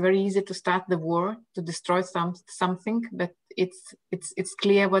 usually it's very easy to start the war, to destroy something, but it's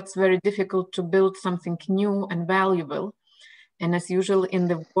clear what's very difficult to build something new and valuable. And as usual in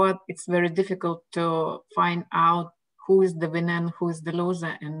the war, it's very difficult to find out who is the winner and who is the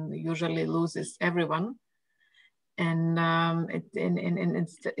loser, and usually loses everyone. And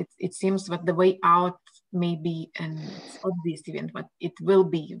it seems that the way out may be, and it's obvious even, but it will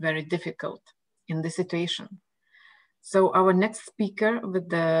be very difficult in this situation. So our next speaker with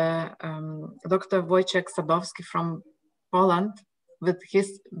the Dr. Wojciech Sadowski from Poland, with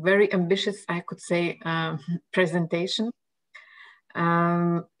his very ambitious, I could say, presentation.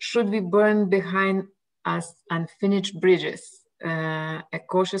 Should we burn behind us unfinished bridges? A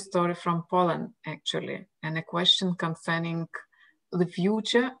cautious story from Poland, actually, and a question concerning the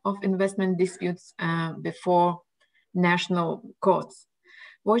future of investment disputes before national courts.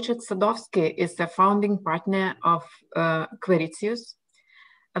 Wojciech Sadowski is a founding partner of Queritius,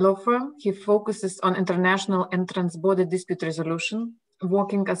 a law firm. He focuses on international and transborder dispute resolution,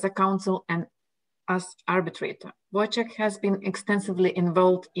 working as a counsel and as arbitrator. Wojciech has been extensively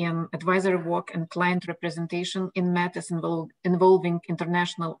involved in advisory work and client representation in matters involving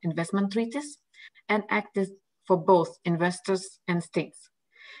international investment treaties, and acted for both investors and states.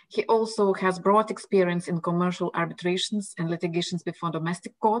 He also has broad experience in commercial arbitrations and litigations before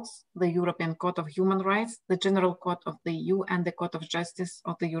domestic courts, the European Court of Human Rights, the General Court of the EU, and the Court of Justice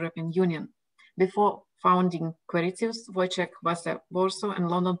of the European Union. Before founding Queritius, Wojciech was a Warsaw and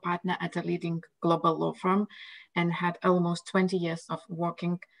London partner at a leading global law firm and had almost 20 years of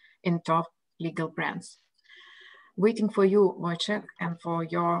working in top legal brands. Waiting for you, Wojciech, and for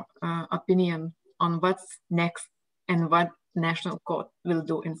your opinion on what's next and what National Court will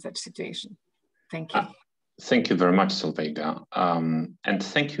do in such situation. Thank you. Thank you very much, Solveiga. And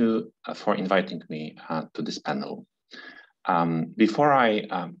thank you for inviting me to this panel. Before I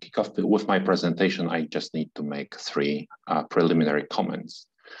kick off with my presentation, I just need to make three preliminary comments.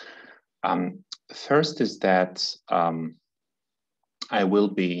 First is that I will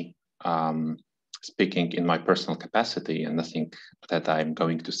be speaking in my personal capacity, and nothing that I'm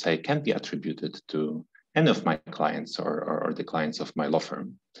going to say can be attributed to any of my clients or the clients of my law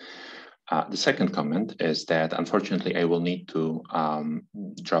firm. The second comment is that unfortunately I will need to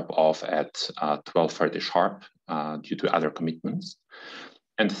drop off at 12:30 sharp due to other commitments.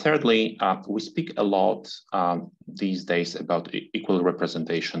 And thirdly, we speak a lot these days about equal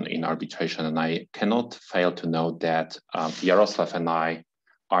representation in arbitration, and I cannot fail to note that Jaroslav and I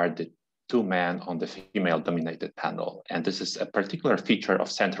are the two men on the female-dominated panel. And this is a particular feature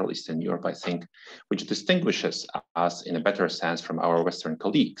of Central Eastern Europe, I think, which distinguishes us in a better sense from our Western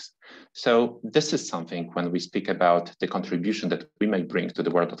colleagues. So this is something, when we speak about the contribution that we may bring to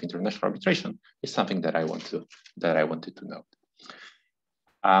the world of international arbitration, is something that I wanted to note.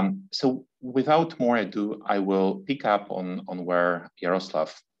 So without more ado, I will pick up on where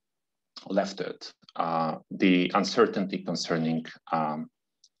Jaroslav left it, the uncertainty concerning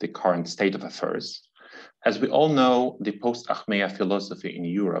the current state of affairs. As we all know, the post-Achmea philosophy in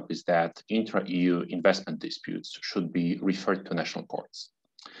Europe is that intra-EU investment disputes should be referred to national courts.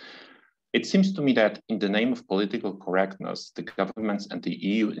 It seems to me that in the name of political correctness, the governments and the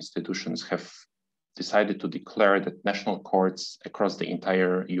EU institutions have decided to declare that national courts across the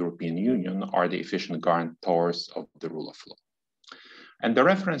entire European Union are the efficient guarantors of the rule of law. And the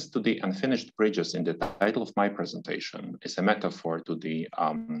reference to the unfinished bridges in the title of my presentation is a metaphor to the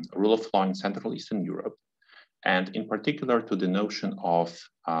rule of law in Central Eastern Europe, and in particular to the notion of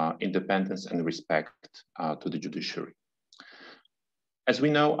independence and respect to the judiciary. As we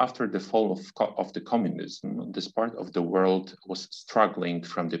know, after the fall of the communism, this part of the world was struggling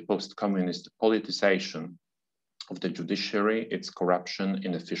from the post-communist politicization of the judiciary, its corruption,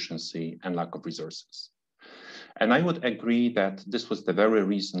 inefficiency, and lack of resources. And I would agree that this was the very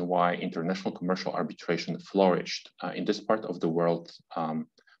reason why international commercial arbitration flourished in this part of the world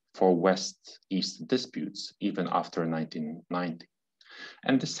for West-East disputes, even after 1990.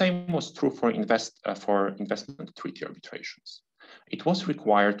 And the same was true for investment treaty arbitrations. It was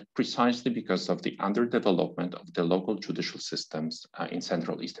required precisely because of the underdevelopment of the local judicial systems in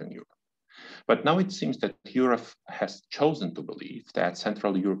Central Eastern Europe. But now it seems that Europe has chosen to believe that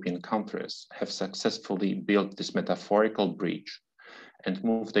Central European countries have successfully built this metaphorical bridge and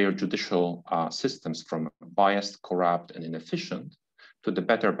moved their judicial systems from biased, corrupt, and inefficient to the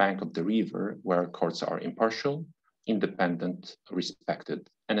better bank of the river, where courts are impartial, independent, respected,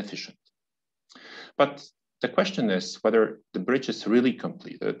 and efficient. But The question is whether the bridge is really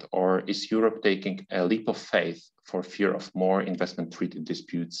completed, or is Europe taking a leap of faith for fear of more investment treaty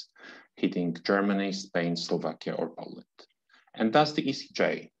disputes hitting Germany, Spain, Slovakia, or Poland? And does the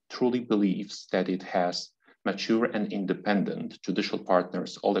ECJ truly believes that it has mature and independent judicial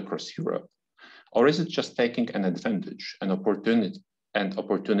partners all across Europe? Or is it just taking an advantage and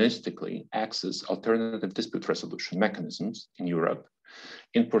opportunistically access alternative dispute resolution mechanisms in Europe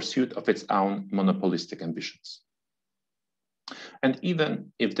in pursuit of its own monopolistic ambitions? And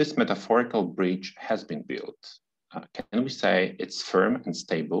even if this metaphorical bridge has been built, can we say it's firm and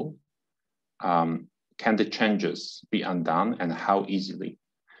stable? Can the changes be undone, and how easily?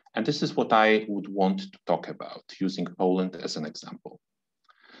 And this is what I would want to talk about, using Poland as an example.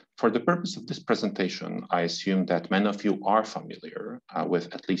 For the purpose of this presentation, I assume that many of you are familiar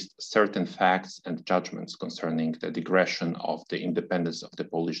with at least certain facts and judgments concerning the digression of the independence of the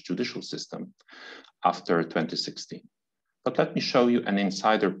Polish judicial system after 2016. But let me show you an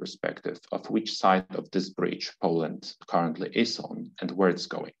insider perspective of which side of this bridge Poland currently is on and where it's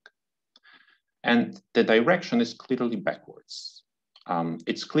going. And the direction is clearly backwards.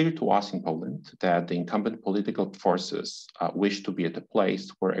 It's clear to us in Poland that the incumbent political forces wish to be at a place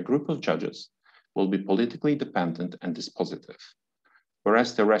where a group of judges will be politically dependent and dispositive,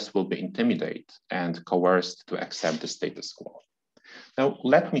 whereas the rest will be intimidated and coerced to accept the status quo. Now,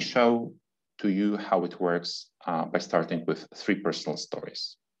 let me show to you how it works by starting with 3 personal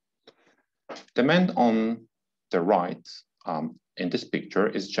stories. The man on the right in this picture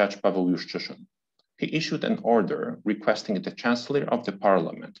is Judge Paweł Juszczyszyn. He issued an order requesting the Chancellor of the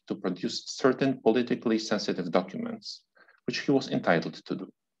Parliament to produce certain politically sensitive documents, which he was entitled to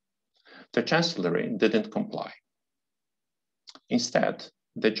do. The Chancellery didn't comply. Instead,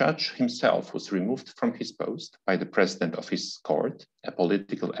 the judge himself was removed from his post by the president of his court, a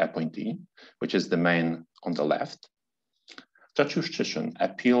political appointee, which is the man on the left. Judge Juszczyszyn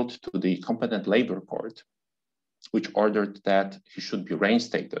appealed to the competent labor court, which ordered that he should be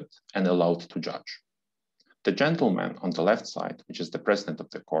reinstated and allowed to judge. The gentleman on the left side, which is the president of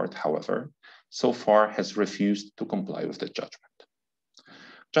the court, however, so far has refused to comply with the judgment.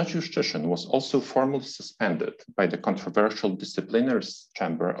 Judge Juszczyszyn was also formally suspended by the controversial disciplinary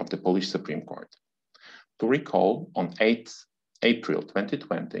chamber of the Polish Supreme Court. To recall, on 8 April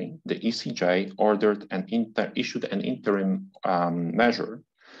 2020, the ECJ ordered issued an interim measure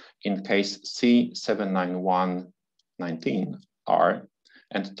in case C79119R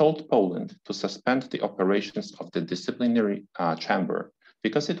and told Poland to suspend the operations of the disciplinary chamber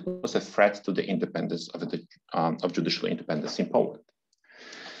because it was a threat to the independence of judicial independence in Poland.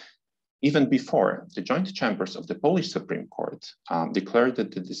 Even before, the joint chambers of the Polish Supreme Court declared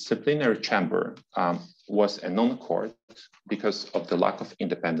that the disciplinary chamber was a non-court because of the lack of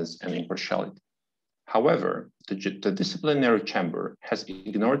independence and impartiality. However, the disciplinary chamber has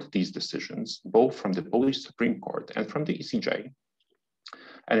ignored these decisions, both from the Polish Supreme Court and from the ECJ,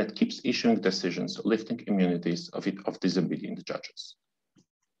 and it keeps issuing decisions lifting immunities of disobedient judges.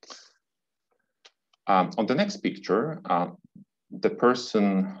 On the next picture, the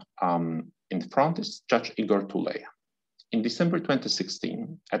person in front is Judge Igor Tuleya. In December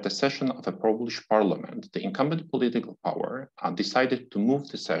 2016, at a session of a Polish parliament, the incumbent political power decided to move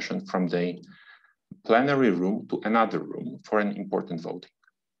the session from the plenary room to another room for an important voting.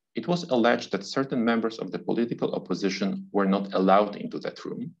 It was alleged that certain members of the political opposition were not allowed into that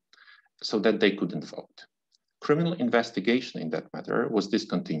room so that they couldn't vote. Criminal investigation in that matter was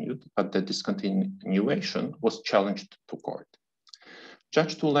discontinued, but the discontinuation was challenged to court.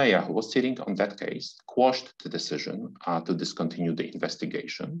 Judge Tuleya, who was sitting on that case, quashed the decision to discontinue the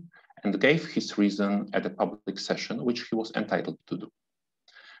investigation and gave his reason at a public session, which he was entitled to do.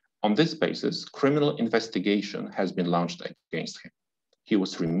 On this basis, criminal investigation has been launched against him. He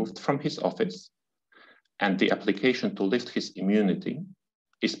was removed from his office, and the application to lift his immunity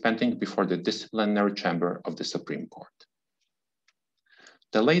is pending before the disciplinary chamber of the Supreme Court.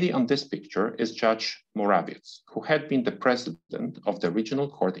 The lady on this picture is Judge Morawiec, who had been the president of the regional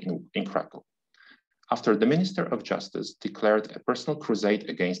court in Krakow. After the Minister of Justice declared a personal crusade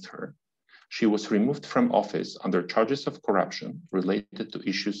against her, she was removed from office under charges of corruption related to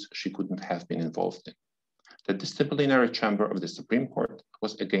issues she couldn't have been involved in. The disciplinary chamber of the Supreme Court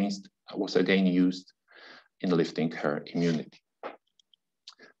was again used in lifting her immunity.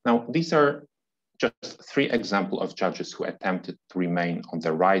 Now, these are just 3 examples of judges who attempted to remain on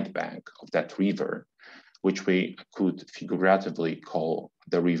the right bank of that river, which we could figuratively call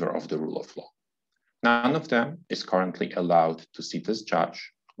the river of the rule of law. None of them is currently allowed to sit as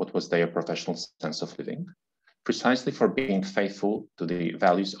judge, what was their professional sense of living, precisely for being faithful to the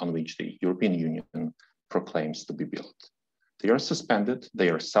values on which the European Union proclaims to be billed. They are suspended,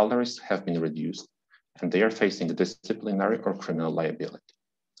 their salaries have been reduced, and they are facing disciplinary or criminal liability.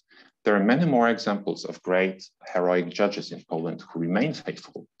 There are many more examples of great heroic judges in Poland who remain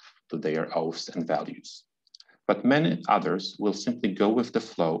faithful to their oaths and values. But many others will simply go with the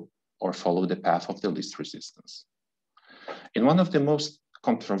flow or follow the path of the least resistance. In one of the most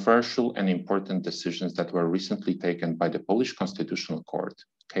controversial and important decisions that were recently taken by the Polish Constitutional Court,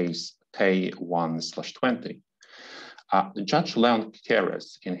 case K1/20, Judge Leon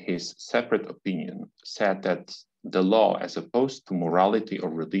Kieres, in his separate opinion, said that the law, as opposed to morality or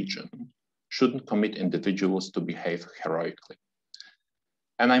religion, shouldn't commit individuals to behave heroically.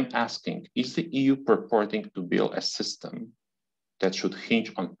 And I'm asking, is the EU purporting to build a system that should hinge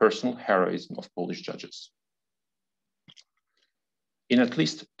on personal heroism of Polish judges? In at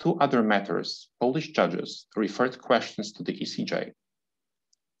least 2 other matters, Polish judges referred questions to the ECJ,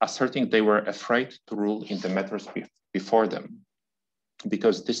 asserting they were afraid to rule in the matters before them,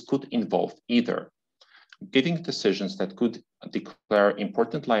 because this could involve either giving decisions that could declare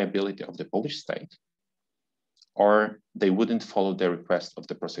important liability of the Polish state, or they wouldn't follow the request of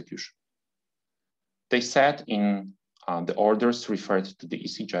the prosecution. They said in the orders referred to the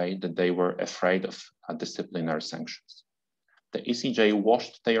ECJ that they were afraid of disciplinary sanctions. The ECJ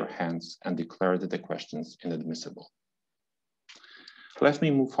washed their hands and declared the questions inadmissible. Let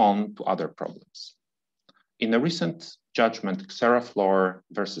me move on to other problems. In a recent judgment, Xeraflor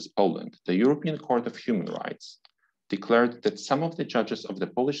versus Poland, the European Court of Human Rights declared that some of the judges of the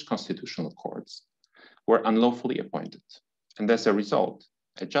Polish constitutional courts were unlawfully appointed. And as a result,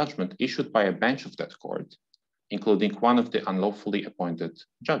 a judgment issued by a bench of that court, including one of the unlawfully appointed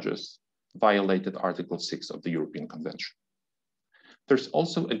judges, violated Article 6 of the European Convention. There's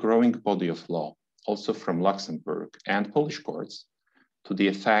also a growing body of law, also from Luxembourg and Polish courts, to the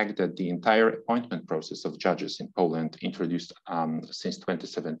effect that the entire appointment process of judges in Poland, introduced since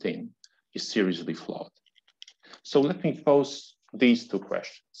 2017, is seriously flawed. So let me pose these 2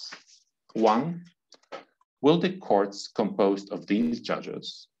 questions. 1, will the courts composed of these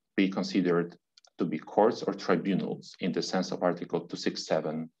judges be considered to be courts or tribunals in the sense of Article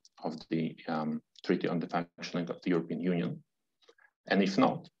 267 of the Treaty on the Functioning of the European Union? And if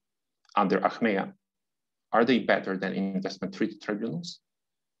not, under Achmea, are they better than investment treaty tribunals?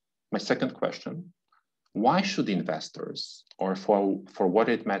 My second question, why should investors, or for what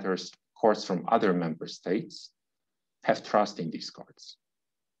it matters, courts from other member states, have trust in these courts?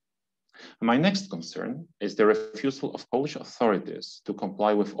 My next concern is the refusal of Polish authorities to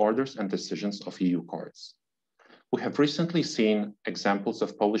comply with orders and decisions of EU courts. We have recently seen examples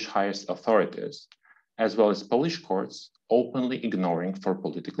of Polish highest authorities, as well as Polish courts, openly ignoring, for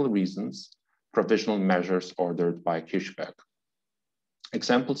political reasons, provisional measures ordered by Kirchberg.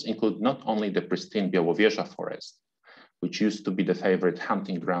 Examples include not only the pristine Białowieża forest, which used to be the favorite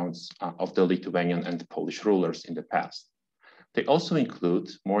hunting grounds of the Lithuanian and Polish rulers in the past. They also include,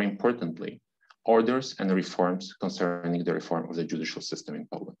 more importantly, orders and reforms concerning the reform of the judicial system in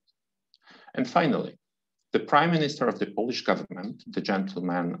Poland. And finally, the Prime Minister of the Polish government, the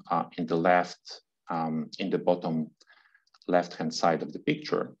gentleman in the left, in the bottom left-hand side of the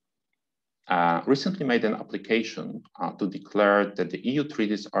picture, recently made an application to declare that the EU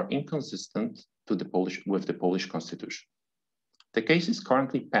treaties are inconsistent with the Polish constitution. The case is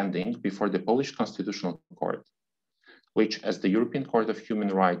currently pending before the Polish Constitutional Court, which, as the European Court of Human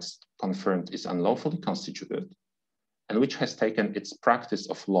Rights confirmed, is unlawfully constituted, and which has taken its practice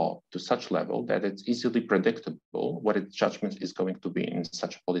of law to such level that it's easily predictable what its judgment is going to be in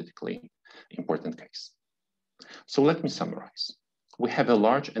such a politically important case. So let me summarize. We have a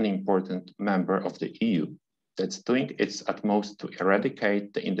large and important member of the EU that's doing its utmost to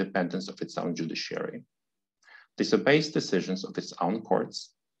eradicate the independence of its own judiciary, disobeys decisions of its own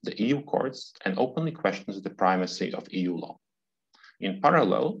courts, the EU courts, and openly questions the primacy of EU law. In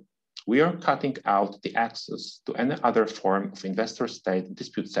parallel, we are cutting out the access to any other form of investor-state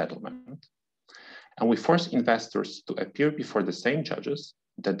dispute settlement, and we force investors to appear before the same judges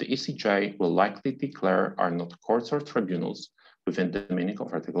that the ECJ will likely declare are not courts or tribunals within the meaning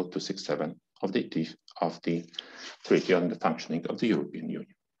of Article 267 of the Treaty on the Functioning of the European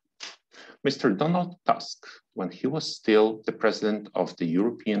Union. Mr. Donald Tusk, when he was still the president of the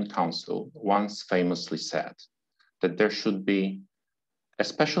European Council, once famously said that there should be a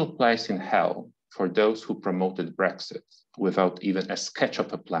special place in hell for those who promoted Brexit without even a sketch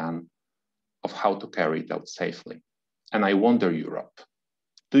of a plan of how to carry it out safely. And I wonder, Europe,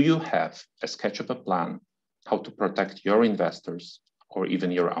 do you have a sketch of a plan how to protect your investors or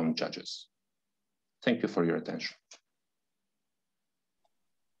even your own judges? Thank you for your attention.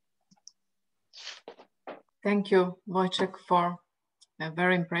 Thank you, Wojciech, for a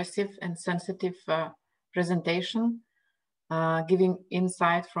very impressive and sensitive presentation, giving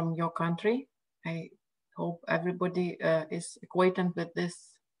insight from your country. I hope everybody is acquainted with this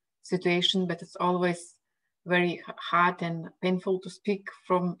situation, but it's always very hard and painful to speak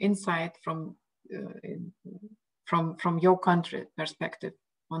from inside, from your country perspective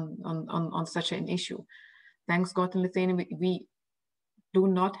on such an issue. Thanks God in Lithuania, we do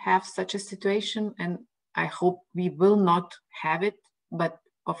not have such a situation, and I hope we will not have it. But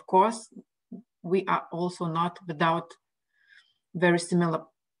of course, we are also not without very similar,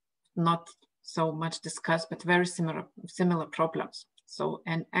 not so much discussed, but very similar problems. So,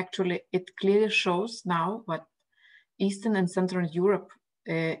 and actually it clearly shows now what Eastern and Central Europe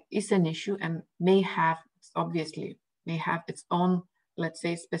is an issue, and obviously may have its own, let's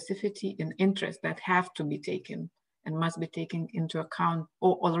say, specificity and interest that have to be taken and must be taken into account,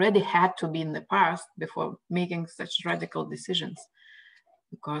 or already had to be in the past before making such radical decisions,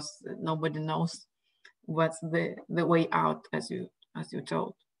 because nobody knows what's the way out, as you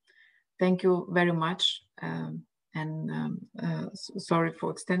told. Thank you very much, sorry for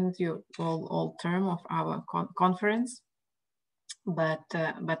extending you all term of our conference, but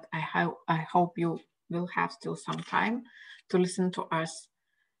I hope you will have still some time to listen to us.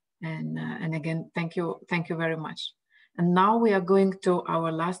 And again, thank you very much. And now we are going to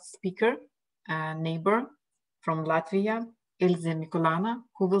our last speaker, neighbor from Latvia, Ilze Mikulana,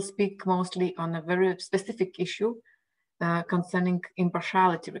 who will speak mostly on a very specific issue concerning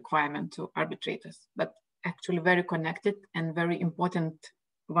impartiality requirement to arbitrators, but actually very connected and very important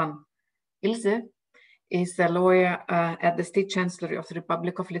one. Ilze is a lawyer at the State Chancellery of the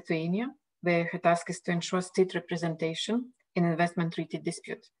Republic of Lithuania, where her task is to ensure state representation in investment treaty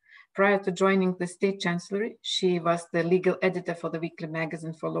dispute. Prior to joining the State Chancellery, she was the legal editor for the weekly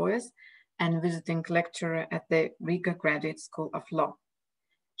magazine for lawyers and visiting lecturer at the Riga Graduate School of Law.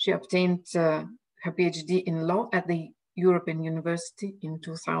 She obtained her PhD in law at the European University in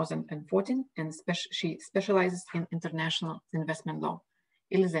 2014, and she specializes in international investment law.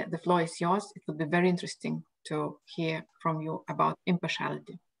 Ilze, the floor is yours. It would be very interesting to hear from you about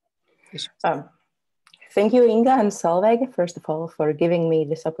impartiality issues. Thank you, Inga and Solveiga, first of all, for giving me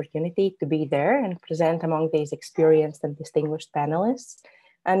this opportunity to be there and present among these experienced and distinguished panelists.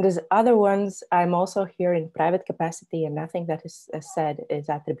 And as other ones, I'm also here in private capacity, and nothing that is said is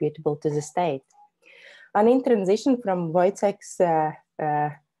attributable to the state. And in transition from Wojciech's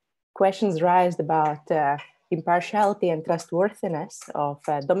questions raised about impartiality and trustworthiness of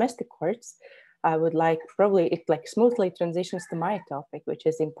domestic courts, I would like, probably it smoothly transitions to my topic, which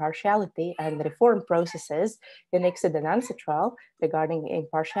is impartiality and reform processes in ICSID and UNCITRAL regarding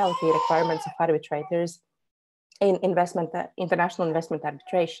impartiality requirements of arbitrators in international investment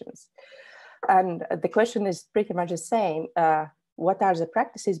arbitrations. And the question is pretty much the same. What are the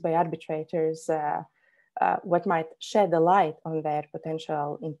practices by arbitrators? What might shed a light on their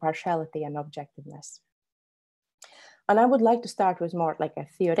potential impartiality and objectiveness? And I would like to start with more like a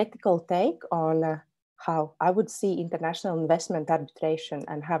theoretical take on how I would see international investment arbitration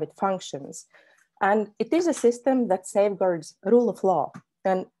and how it functions. And it is a system that safeguards rule of law.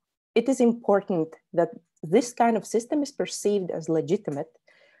 And it is important that this kind of system is perceived as legitimate,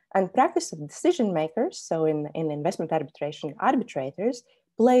 and practice of decision makers, so in investment arbitration, arbitrators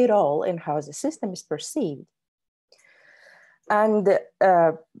play a role in how the system is perceived. And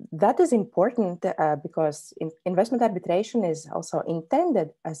that is important because investment arbitration is also intended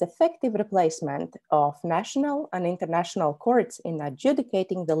as effective replacement of national and international courts in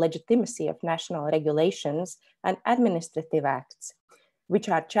adjudicating the legitimacy of national regulations and administrative acts, which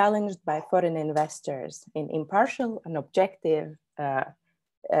are challenged by foreign investors in impartial and objective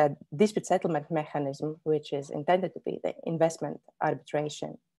dispute settlement mechanism, which is intended to be the investment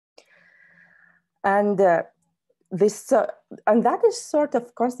arbitration. And and that is sort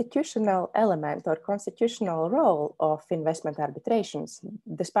of constitutional element or constitutional role of investment arbitrations,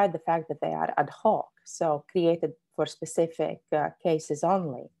 despite the fact that they are ad hoc, so created for specific cases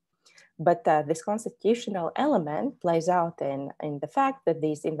only. But this constitutional element plays out in the fact that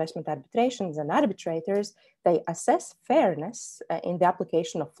these investment arbitrations and arbitrators, they assess fairness in the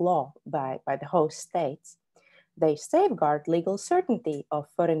application of law by the host states. They safeguard legal certainty of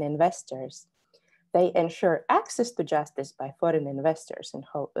foreign investors. They ensure access to justice by foreign investors,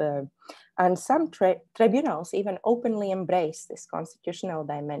 and some tribunals even openly embrace this constitutional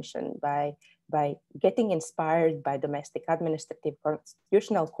dimension by getting inspired by domestic administrative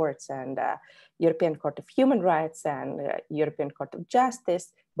constitutional courts and European Court of Human Rights and European Court of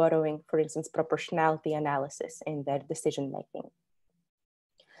Justice, borrowing, for instance, proportionality analysis in their decision making.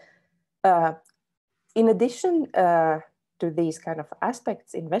 In addition to these kind of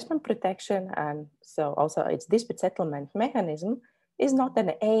aspects, investment protection and so also its dispute settlement mechanism is not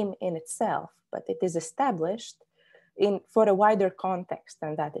an aim in itself, but it is established for a wider context,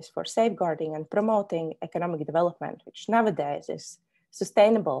 and that is for safeguarding and promoting economic development, which nowadays is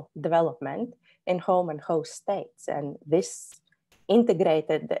sustainable development in home and host states. And this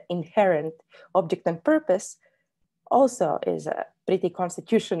integrated inherent object and purpose also is a pretty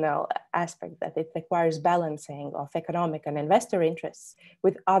constitutional aspect, that it requires balancing of economic and investor interests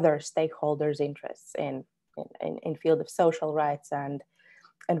with other stakeholders' interests in field of social rights and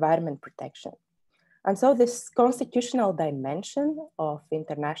environment protection. And so this constitutional dimension of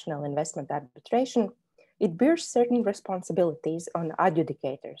international investment arbitration, it bears certain responsibilities on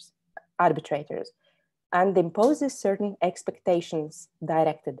adjudicators, arbitrators, and imposes certain expectations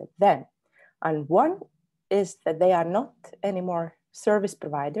directed at them. And one is that they are not anymore service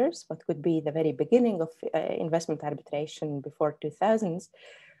providers, what could be the very beginning of investment arbitration before 2000s,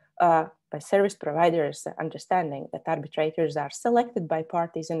 by service providers understanding that arbitrators are selected by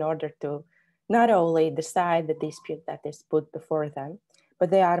parties in order to not only decide the dispute that is put before them,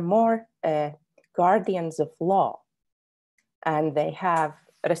 but they are more guardians of law. And they have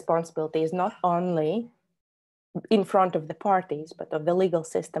responsibilities not only in front of the parties, but of the legal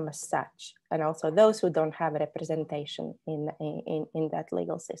system as such, and also those who don't have representation in that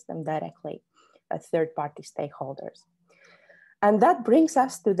legal system directly as third-party stakeholders. And that brings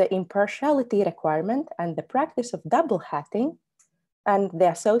us to the impartiality requirement and the practice of double hatting and the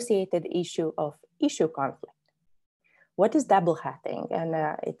associated issue of issue conflict. What is double hatting? And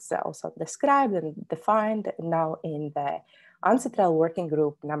it's also described and defined now in the Ancestral Working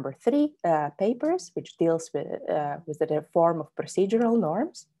Group number 3 papers, which deals with the reform of procedural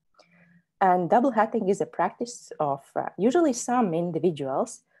norms. And double hatting is a practice of usually some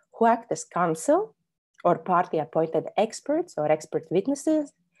individuals who act as counsel or party appointed experts or expert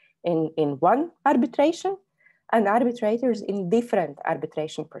witnesses in one arbitration, and arbitrators in different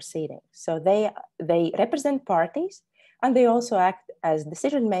arbitration proceedings. So they represent parties, and they also act as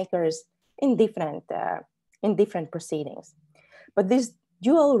decision makers in different proceedings. But this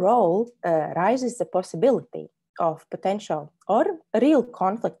dual role raises the possibility of potential or real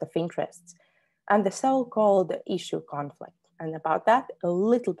conflict of interests and the so-called issue conflict. And about that a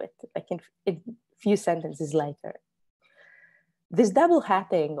little bit, like in a few sentences later. This double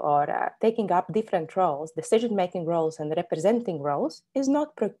hatting or taking up different roles, decision-making roles and representing roles, is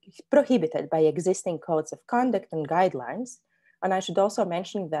not prohibited by existing codes of conduct and guidelines. And I should also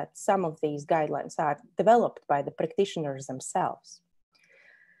mention that some of these guidelines are developed by the practitioners themselves.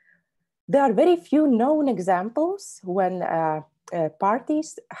 There are very few known examples when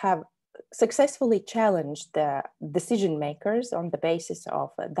parties have successfully challenged decision makers on the basis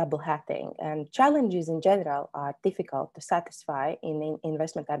of double hatting, and challenges in general are difficult to satisfy in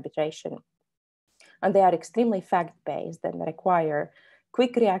investment arbitration. And they are extremely fact-based and require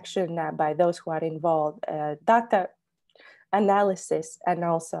quick reaction by those who are involved, data analysis, and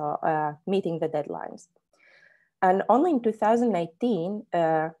also meeting the deadlines. And only in 2018,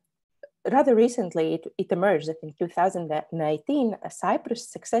 rather recently, it emerged that in 2018, Cyprus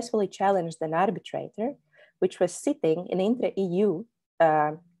successfully challenged an arbitrator, which was sitting in intra-EU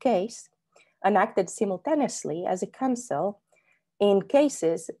case and acted simultaneously as a counsel in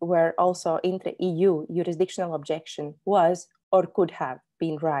cases where also intra-EU jurisdictional objection was or could have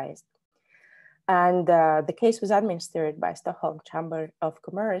been raised. And the case was administered by Stockholm Chamber of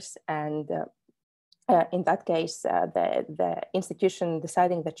Commerce, and in that case, the institution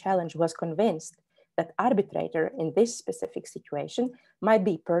deciding the challenge was convinced that arbitrator in this specific situation might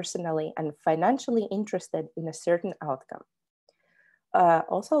be personally and financially interested in a certain outcome.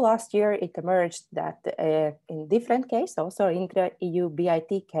 Also last year, it emerged that in different case, also intra-EU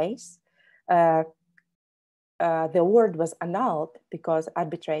BIT case, the award was annulled because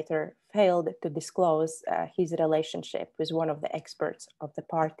arbitrator failed to disclose his relationship with one of the experts of the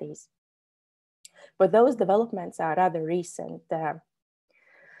parties. But those developments are rather recent.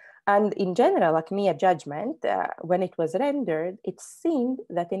 And in general, like mere judgment, when it was rendered, it seemed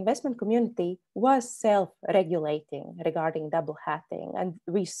that the investment community was self-regulating regarding double hatting. And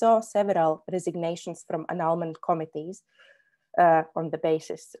we saw several resignations from annulment committees on the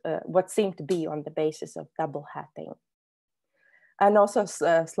basis, what seemed to be on the basis of double hatting. And also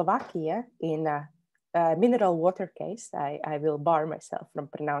Slovakia in mineral water case, I will bar myself from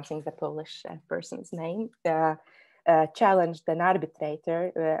pronouncing the Polish person's name. challenged an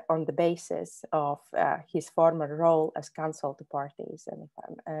arbitrator on the basis of his former role as counsel to parties.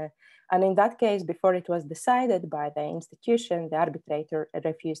 And in that case, before it was decided by the institution, the arbitrator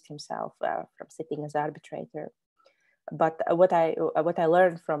refused himself from sitting as arbitrator. But what I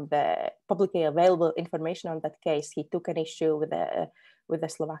learned from the publicly available information on that case, he took an issue with the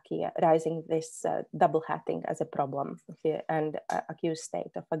Slovakia, raising this double hatting as a problem and accused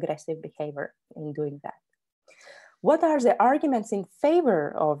state of aggressive behavior in doing that. What are the arguments in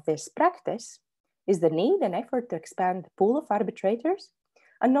favor of this practice is the need and effort to expand the pool of arbitrators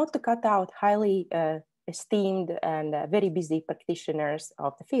and not to cut out highly esteemed and very busy practitioners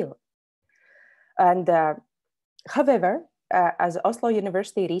of the field. And however, as Oslo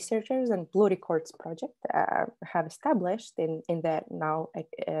University researchers and Pluricourts project have established in their now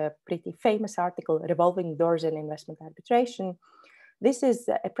pretty famous article, Revolving Doors in Investment Arbitration, this is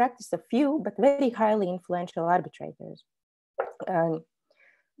a practice of few, but very highly influential arbitrators,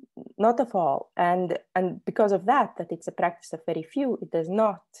 not of all. And because of that it's a practice of very few, it does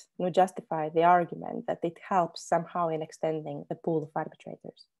not justify the argument that it helps somehow in extending the pool of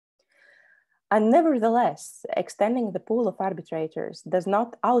arbitrators. And nevertheless, extending the pool of arbitrators does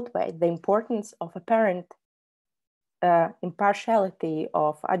not outweigh the importance of apparent impartiality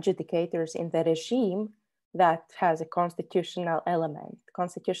of adjudicators in the regime that has a constitutional element,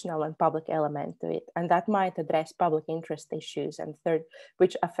 constitutional and public element to it, and that might address public interest issues and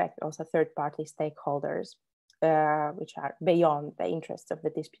which affect also third-party stakeholders, which are beyond the interests of the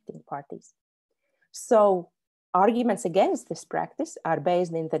disputing parties. So arguments against this practice are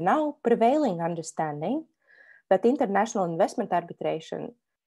based in the now prevailing understanding that international investment arbitration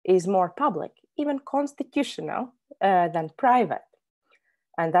is more public, even constitutional, than private.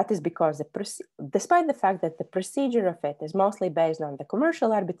 And that is because despite the fact that the procedure of it is mostly based on the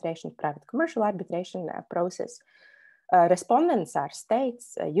commercial arbitration, private commercial arbitration process, respondents are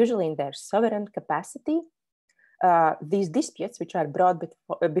states, usually in their sovereign capacity. These disputes, which are brought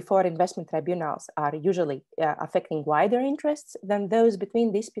before investment tribunals, are usually affecting wider interests than those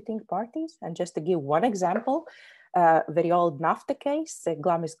between disputing parties. And just to give one example, very old NAFTA case,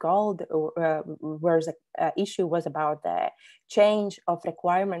 Glamis Gold, where the issue was about the change of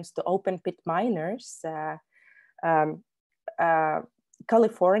requirements to open pit miners.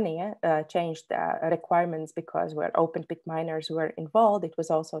 California changed requirements because where open pit miners were involved, it was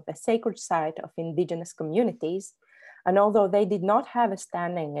also the sacred site of indigenous communities. And although they did not have a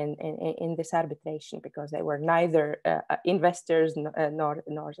standing in this arbitration because they were neither investors nor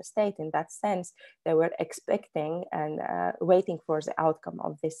the state in that sense, they were expecting and waiting for the outcome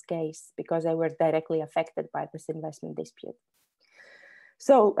of this case because they were directly affected by this investment dispute.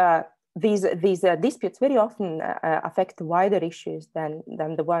 So these disputes very often affect wider issues than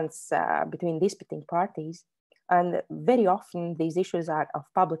the ones between disputing parties. And very often these issues are of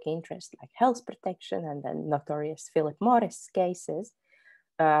public interest, like health protection and the notorious Philip Morris cases.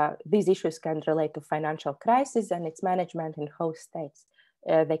 These issues can relate to financial crisis and its management in host states.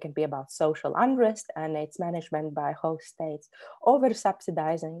 They can be about social unrest and its management by host states,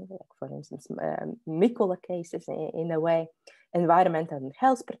 over-subsidizing, like for instance, Mikulana cases in a way, environmental and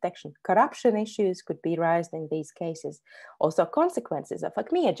health protection, corruption issues could be raised in these cases. Also consequences of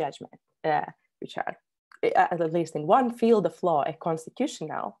ACMEA judgment, which are, at least in one field of law, a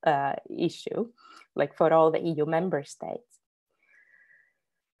constitutional issue, like for all the EU member states.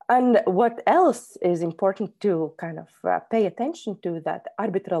 And what else is important to kind of pay attention to, that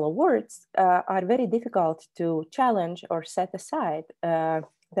arbitral awards are very difficult to challenge or set aside. There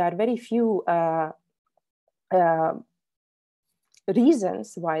are very few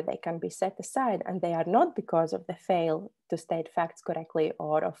reasons why they can be set aside, and they are not because of the fail to state facts correctly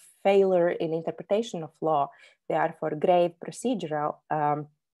or of failure in interpretation of law. They are for grave procedural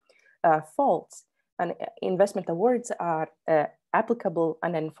faults. And investment awards are applicable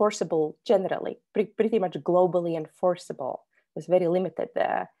and enforceable generally, pretty much globally enforceable. There's very limited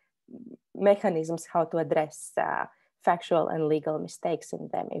mechanisms how to address factual and legal mistakes in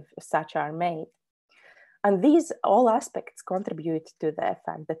them if such are made. And these all aspects contribute to the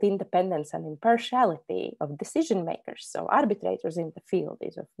fact that independence and impartiality of decision makers, so arbitrators in the field,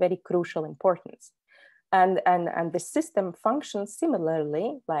 is of very crucial importance. And the system functions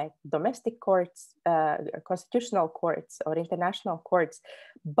similarly like domestic courts, constitutional courts, or international courts,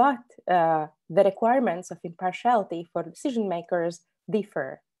 but the requirements of impartiality for decision makers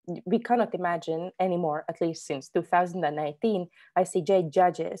differ. We cannot imagine anymore, at least since 2018, ICJ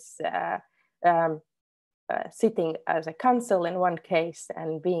judges sitting as a counsel in one case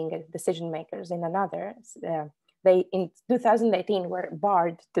and being decision makers in another. They in 2018 were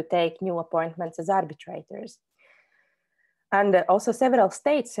barred to take new appointments as arbitrators. And also several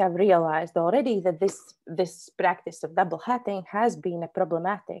states have realized already that this practice of double hatting has been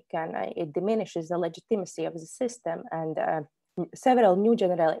problematic, and it diminishes the legitimacy of the system. And several new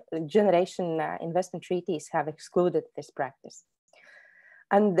generation investment treaties have excluded this practice.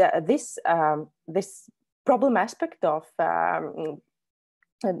 And this problem aspect of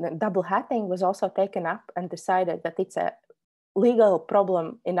double hatting was also taken up and decided that it's a legal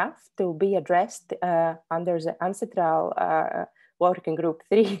problem enough to be addressed under the Ancestral Working Group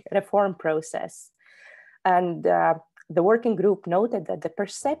 3 reform process. And the working group noted that the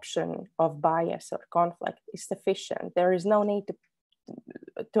perception of bias or conflict is sufficient. There is no need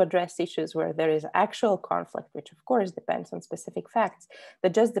to address issues where there is actual conflict, which of course depends on specific facts,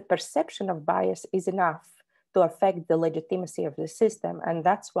 but just the perception of bias is enough to affect the legitimacy of the system. And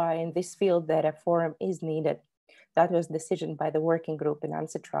that's why in this field, the reform is needed. That was decision by the working group in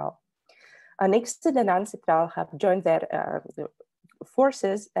Ancestral. Nixted and Ancestral have joined their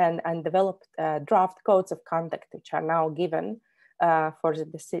forces and developed draft codes of conduct, which are now given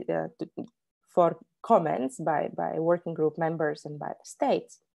for comments by working group members and by the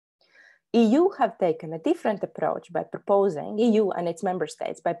states. EU have taken a different approach by proposing, EU and its member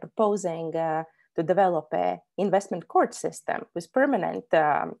states, by proposing to develop an investment court system with permanent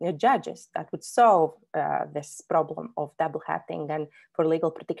judges that would solve this problem of double hatting and for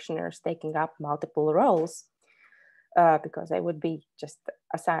legal practitioners taking up multiple roles, because they would be just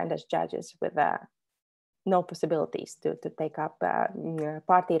assigned as judges with no possibilities to take up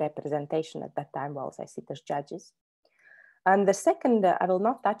party representation at that time while they sit as judges. And the second, I will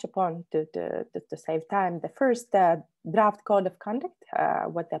not touch upon to save time, the first draft code of conduct,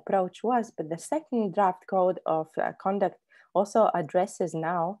 what the approach was, but the second draft code of conduct also addresses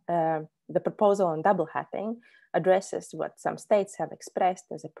now, the proposal on double hatting addresses what some states have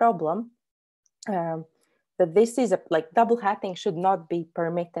expressed as a problem, that this is like double hatting should not be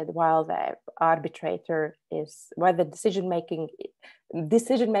permitted while the arbitrator is, while the decision maker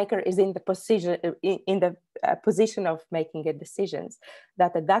is in the position of making a decisions.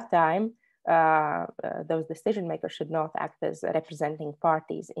 That at that time those decision makers should not act as representing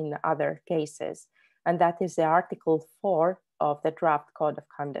parties in other cases, and that is the Article 4 of the draft code of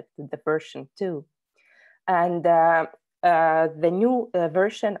conduct, the version 2, and. The new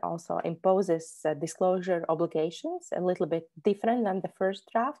version also imposes disclosure obligations, a little bit different than the first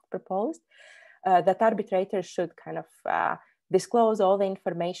draft proposed, that arbitrators should kind of disclose all the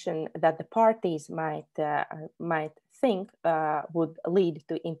information that the parties might think would lead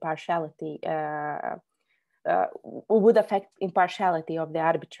to impartiality, would affect impartiality of the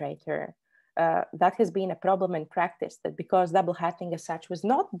arbitrator. That has been a problem in practice, that because double hatting as such was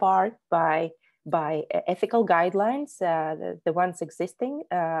not barred by ethical guidelines, the ones existing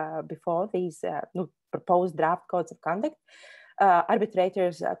before these proposed draft codes of conduct,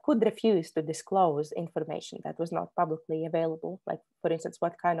 arbitrators could refuse to disclose information that was not publicly available. Like, for instance,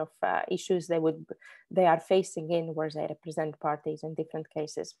 what kind of issues they are facing in where they represent parties in different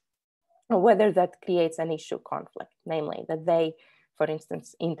cases, or whether that creates an issue conflict, namely that they, for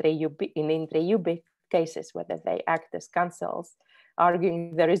instance, in intra-EU cases, whether they act as counsels,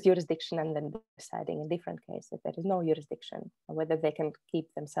 arguing there is jurisdiction and then deciding in different cases that there is no jurisdiction, or whether they can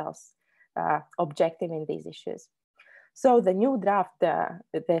keep themselves objective in these issues. So the new draft,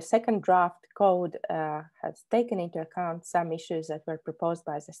 the second draft code has taken into account some issues that were proposed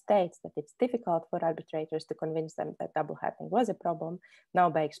by the states, that it's difficult for arbitrators to convince them that double hatting was a problem. Now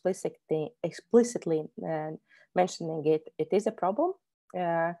by explicitly mentioning it, it is a problem.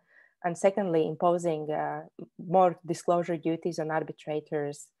 And secondly, imposing more disclosure duties on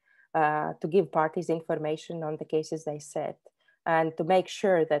arbitrators to give parties information on the cases they set, and to make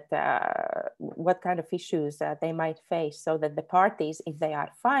sure that what kind of issues they might face, so that the parties, if they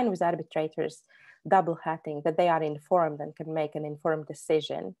are fine with arbitrators double hatting, that they are informed and can make an informed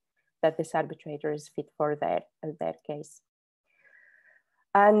decision that this arbitrator is fit for their case.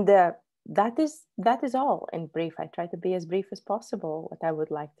 And that is all in brief. I try to be as brief as possible what I would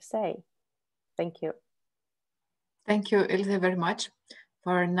like to say. Thank you. Thank you, Ilze, very much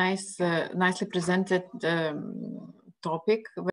for a nicely presented topic.